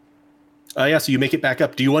 Yeah, so you make it back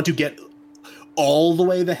up. Do you want to get all the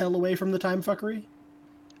way the hell away from the time fuckery?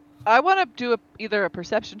 I want to do either a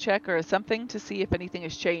perception check or something to see if anything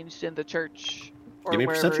has changed in the church or Give me a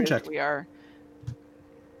wherever perception check. we are.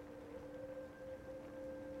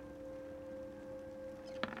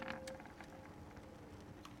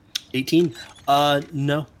 $18.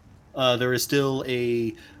 No. There is still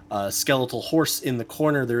a skeletal horse in the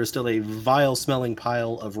corner. There is still a vile-smelling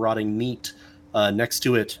pile of rotting meat next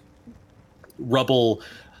to it. Rubble,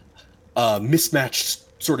 mismatched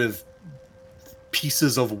sort of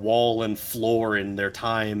pieces of wall and floor in their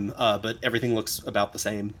time, but everything looks about the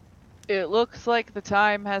same. It looks like the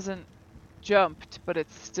time hasn't jumped, but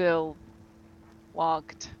it's still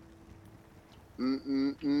locked.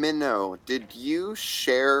 Minnow, did you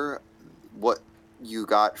share what you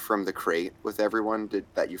got from the crate with everyone?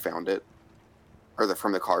 That you found it, or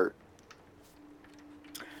from the cart?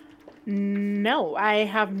 No, I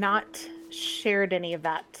have not shared any of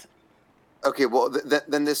that. Okay, well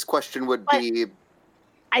then this question would be: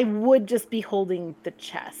 I would just be holding the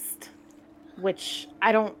chest, which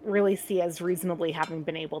I don't really see as reasonably having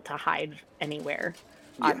been able to hide anywhere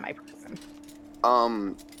on my person.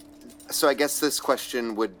 So I guess this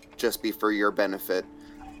question would just be for your benefit.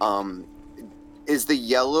 Is the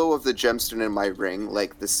yellow of the gemstone in my ring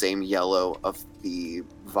like the same yellow of the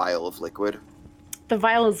vial of liquid? The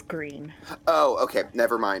vial is green. Oh, okay.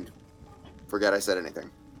 Never mind. Forget I said anything.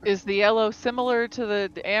 Is the yellow similar to the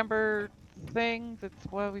amber thing? That's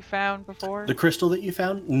what we found before? The crystal that you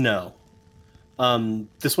found? No.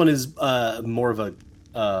 This one is more of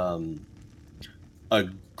a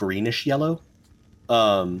greenish yellow.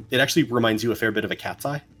 It actually reminds you a fair bit of a cat's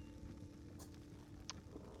eye.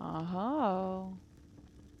 Oh.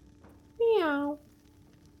 Meow.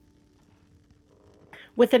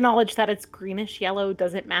 With the knowledge that it's greenish yellow,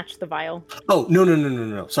 does it match the vial? Oh,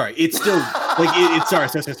 no. Sorry. It's still like it's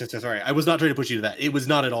sorry. I was not trying to push you to that. It was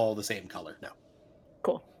not at all the same color. No.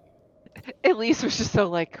 Cool. Elise was just so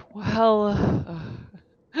like, well.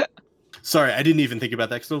 Sorry, I didn't even think about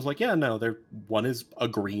that because I was like, yeah, no, one is a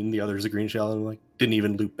green, the other is a greenish yellow. And like, didn't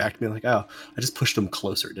even loop back to me like, oh, I just pushed them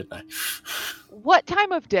closer, didn't I? What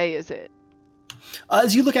time of day is it?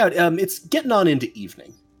 As you look out, it's getting on into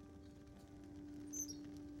evening.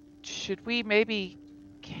 Should we maybe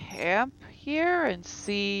camp here and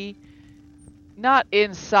see, not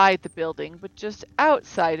inside the building, but just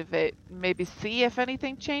outside of it, maybe see if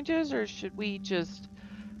anything changes, or should we just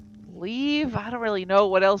leave? I don't really know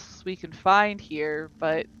what else we can find here,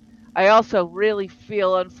 but I also really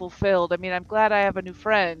feel unfulfilled. I mean, I'm glad I have a new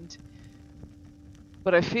friend,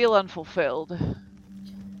 but I feel unfulfilled.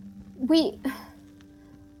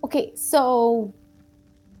 Okay, so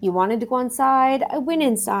you wanted to go inside, I went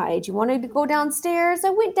inside. You wanted to go downstairs, I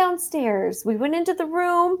went downstairs. We went into the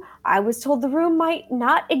room. I was told the room might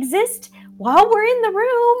not exist while we're in the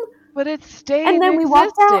room. But it's staying And then we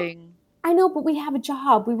walked out. existing. I know, but we have a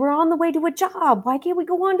job. We were on the way to a job. Why can't we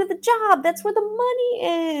go on to the job? That's where the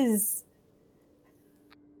money is.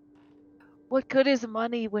 What good is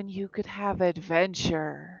money when you could have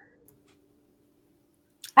adventure?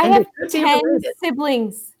 I And have it's even 10 worth it.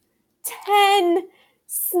 siblings. 10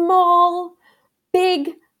 small,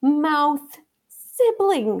 big mouth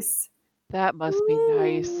siblings. That must be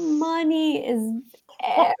nice. Money is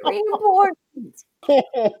very important.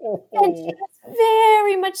 Adventure is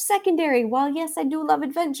very much secondary. While yes, I do love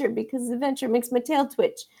adventure because adventure makes my tail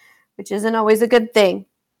twitch, which isn't always a good thing.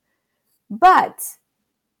 But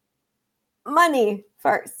money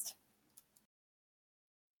first.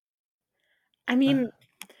 I mean,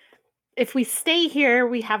 if we stay here,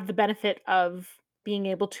 we have the benefit of being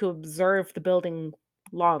able to observe the building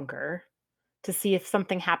longer to see if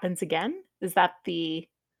something happens again. Is that the...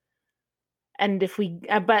 And if we...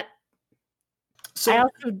 but So, I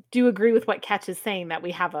also do agree with what Ketch is saying, that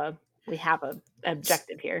we have a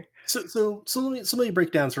objective here. so let me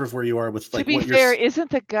break down sort of where you are with like To be what fair, you're.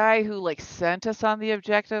 isn't the guy who like sent us on the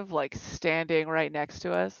objective like standing right next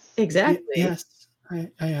to us? Exactly. Yes,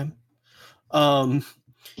 I am.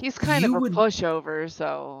 He's kind of You a would- pushover,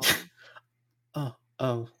 so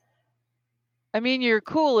Oh. I mean, you're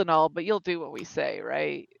cool and all, but you'll do what we say,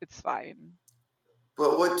 right? It's fine.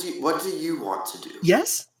 But what do you want to do?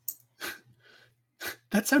 Yes?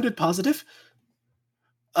 That sounded positive.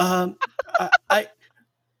 I'm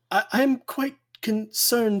quite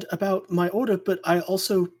concerned about my order, but I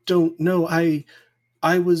also don't know. I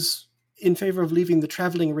was in favor of leaving the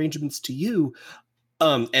traveling arrangements to you.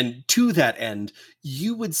 And to that end,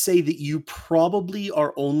 you would say that you probably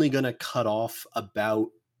are only going to cut off about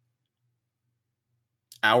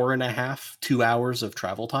hour and a half, 2 hours of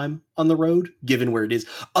travel time on the road, given where it is,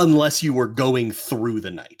 unless you were going through the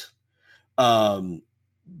night.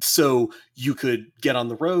 So you could get on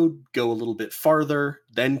the road, go a little bit farther,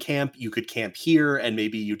 then camp. You could camp here, and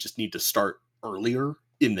maybe you just need to start earlier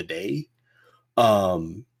in the day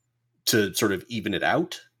to sort of even it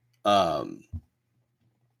out.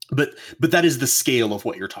 But that is the scale of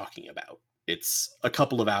what you're talking about. It's a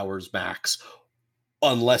couple of hours max,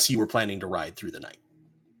 unless you were planning to ride through the night.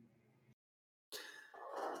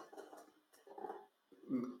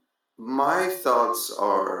 My thoughts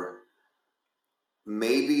are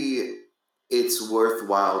maybe it's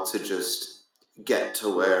worthwhile to just get to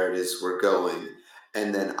where it is we're going,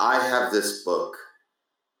 and then I have this book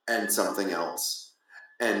and something else,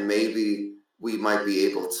 and maybe we might be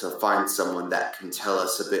able to find someone that can tell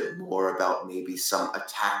us a bit more about maybe some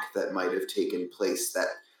attack that might have taken place that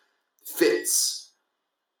fits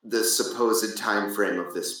the supposed time frame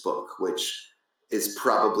of this book, which is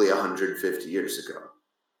probably 150 years ago.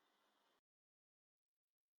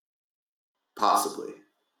 Possibly.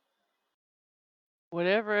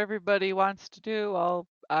 Whatever everybody wants to do, I'll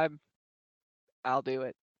do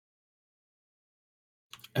it.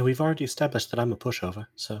 And we've already established that I'm a pushover,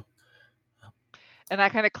 so And I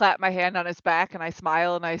kind of clap my hand on his back and I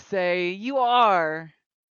smile and I say, "You are."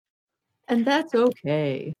 And that's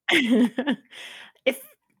okay.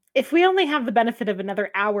 If we only have the benefit of another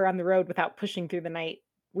hour on the road without pushing through the night,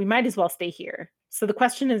 we might as well stay here. So the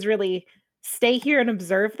question is really stay here and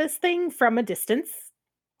observe this thing from a distance,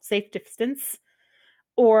 safe distance,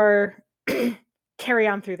 or carry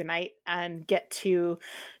on through the night and get to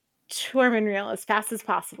Tormenreal as fast as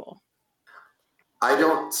possible. I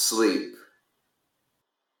don't sleep,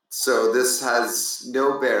 so this has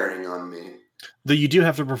no bearing on me. though you do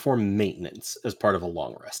have to perform maintenance as part of a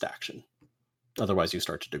long rest action. Otherwise, you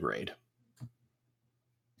start to degrade.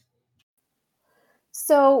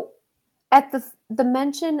 So, at the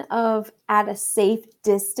mention of at a safe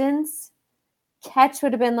distance, Ketch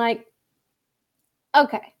would have been like,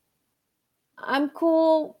 "Okay, I'm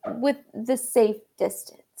cool with the safe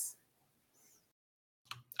distance."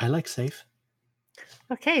 I like safe.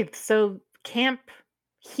 Okay, so camp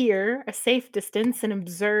here, a safe distance, and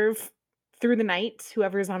observe through the night.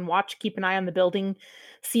 Whoever's on watch, keep an eye on the building.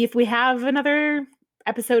 See if we have another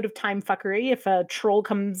episode of time fuckery. If a troll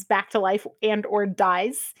comes back to life and or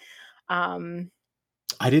dies.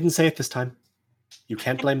 I didn't say it this time. You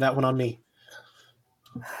can't blame that one on me.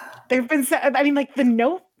 There've been, like the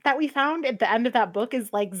note that we found at the end of that book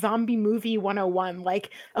is like zombie movie 101.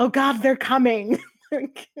 Like, oh God, they're coming.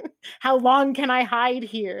 How long can I hide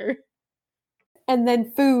here? And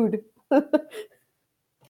then food.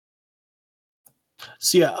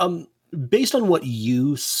 So yeah, based on what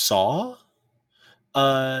you saw,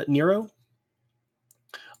 Nero,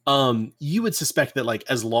 you would suspect that like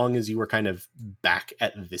as long as you were kind of back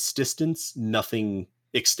at this distance, nothing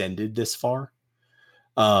extended this far.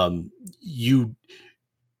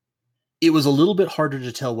 It was a little bit harder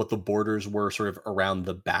to tell what the borders were sort of around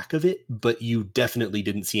the back of it, but you definitely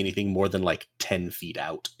didn't see anything more than like 10 feet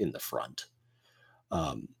out in the front.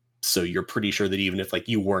 So you're pretty sure that even if like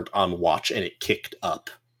you weren't on watch and it kicked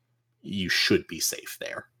up, you should be safe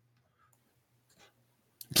there.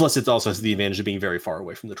 Plus, it also has the advantage of being very far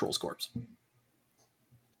away from the troll's corpse.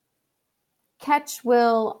 Ketch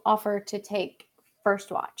will offer to take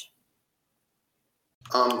first watch.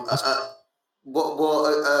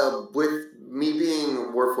 With me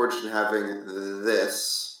being Warforged and having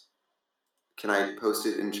this, can I post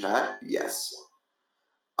it in chat? Yes.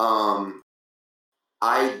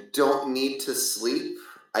 I don't need to sleep.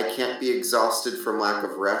 I can't be exhausted from lack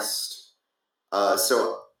of rest.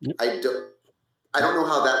 So I don't know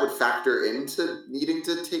how that would factor into needing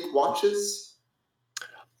to take watches.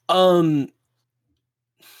 I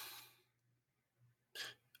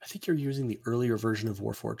think you're using the earlier version of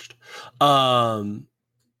Warforged. I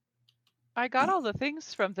got all the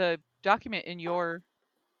things from the document in your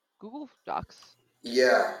Google Docs.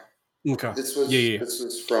 Yeah. Okay. This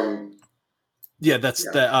was from. Yeah,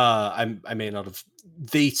 I may not have.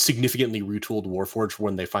 They significantly retooled Warforged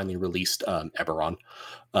when they finally released Eberron,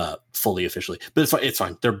 fully officially. But it's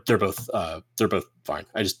fine. They're both fine.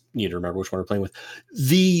 I just need to remember which one we're playing with.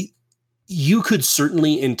 You could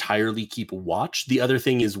certainly entirely keep watch. The other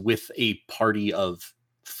thing is with a party of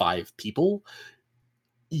 5 people,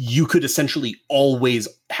 you could essentially always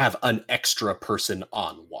have an extra person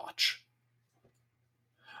on watch.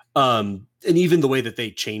 And even the way that they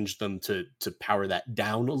changed them to power that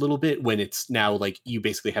down a little bit, when it's now like you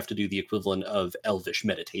basically have to do the equivalent of Elvish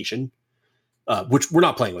meditation, which we're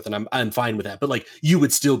not playing with, and I'm fine with that. But like you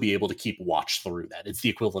would still be able to keep watch through that. It's the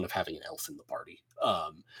equivalent of having an elf in the party.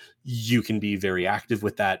 You can be very active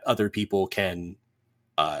with that. Other people can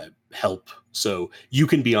help, so you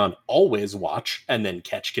can be on always watch, and then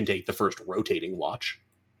Ketch can take the first rotating watch.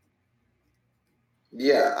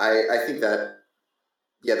 Yeah, I think that.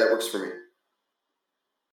 Yeah, that works for me.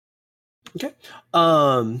 Okay.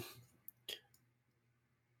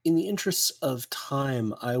 In the interests of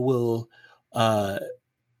time, I will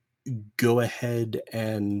go ahead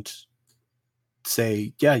and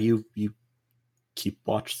say, yeah, you keep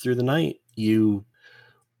watch through the night.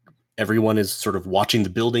 Everyone is sort of watching the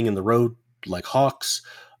building and the road like hawks.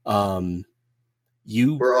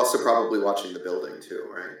 We're also probably watching the building too,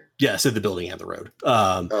 right? Yeah, so the building and the road.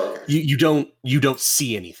 Okay. You don't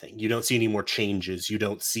see anything. You don't see any more changes. You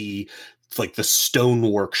don't see like the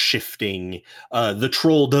stonework shifting. The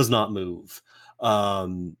troll does not move,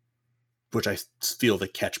 which I feel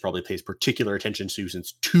that Ketch probably pays particular attention to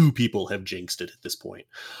since 2 people have jinxed it at this point.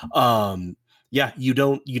 Yeah, you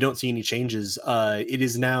don't see any changes. It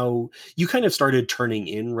is now, you kind of started turning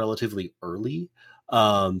in relatively early.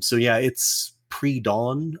 So yeah, it's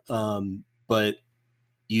pre-dawn, but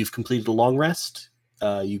you've completed a long rest.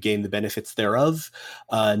 You gain the benefits thereof.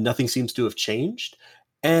 Nothing seems to have changed.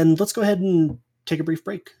 And let's go ahead and take a brief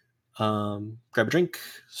break. Grab a drink,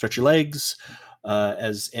 stretch your legs,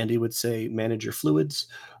 as Andy would say, manage your fluids.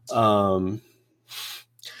 And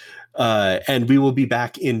we will be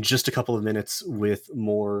back in just a couple of minutes with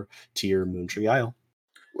more Tyr Moontree Isle.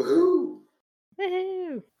 Woohoo!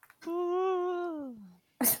 Woohoo! Woo.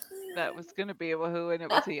 That was going to be a woohoo, and it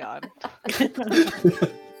was a yawn.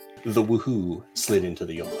 The woohoo slid into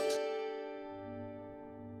the yawn.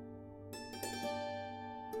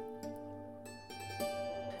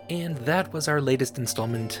 And that was our latest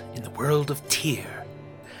installment in the world of Tyr.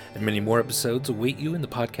 And many more episodes await you in the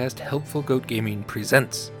podcast Helpful Goat Gaming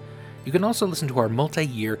Presents. You can also listen to our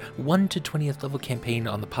multi-year 1 to 20th level campaign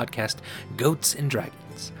on the podcast Goats and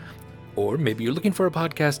Dragons. Or maybe you're looking for a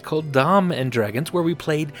podcast called Dom and Dragons, where we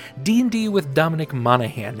played D&D with Dominic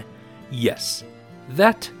Monaghan. Yes,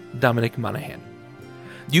 that Dominic Monaghan.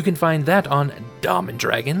 You can find that on Dom and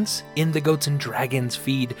Dragons, in the Goats and Dragons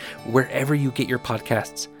feed, wherever you get your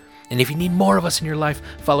podcasts. And if you need more of us in your life,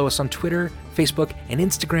 follow us on Twitter, Facebook, and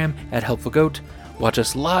Instagram at Helpful Goat, watch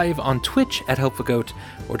us live on Twitch at Helpful Goat,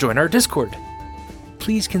 or join our Discord.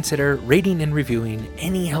 Please consider rating and reviewing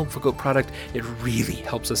any Helpful Goat product. It really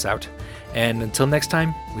helps us out. And until next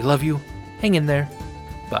time, we love you. Hang in there.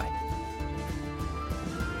 Bye.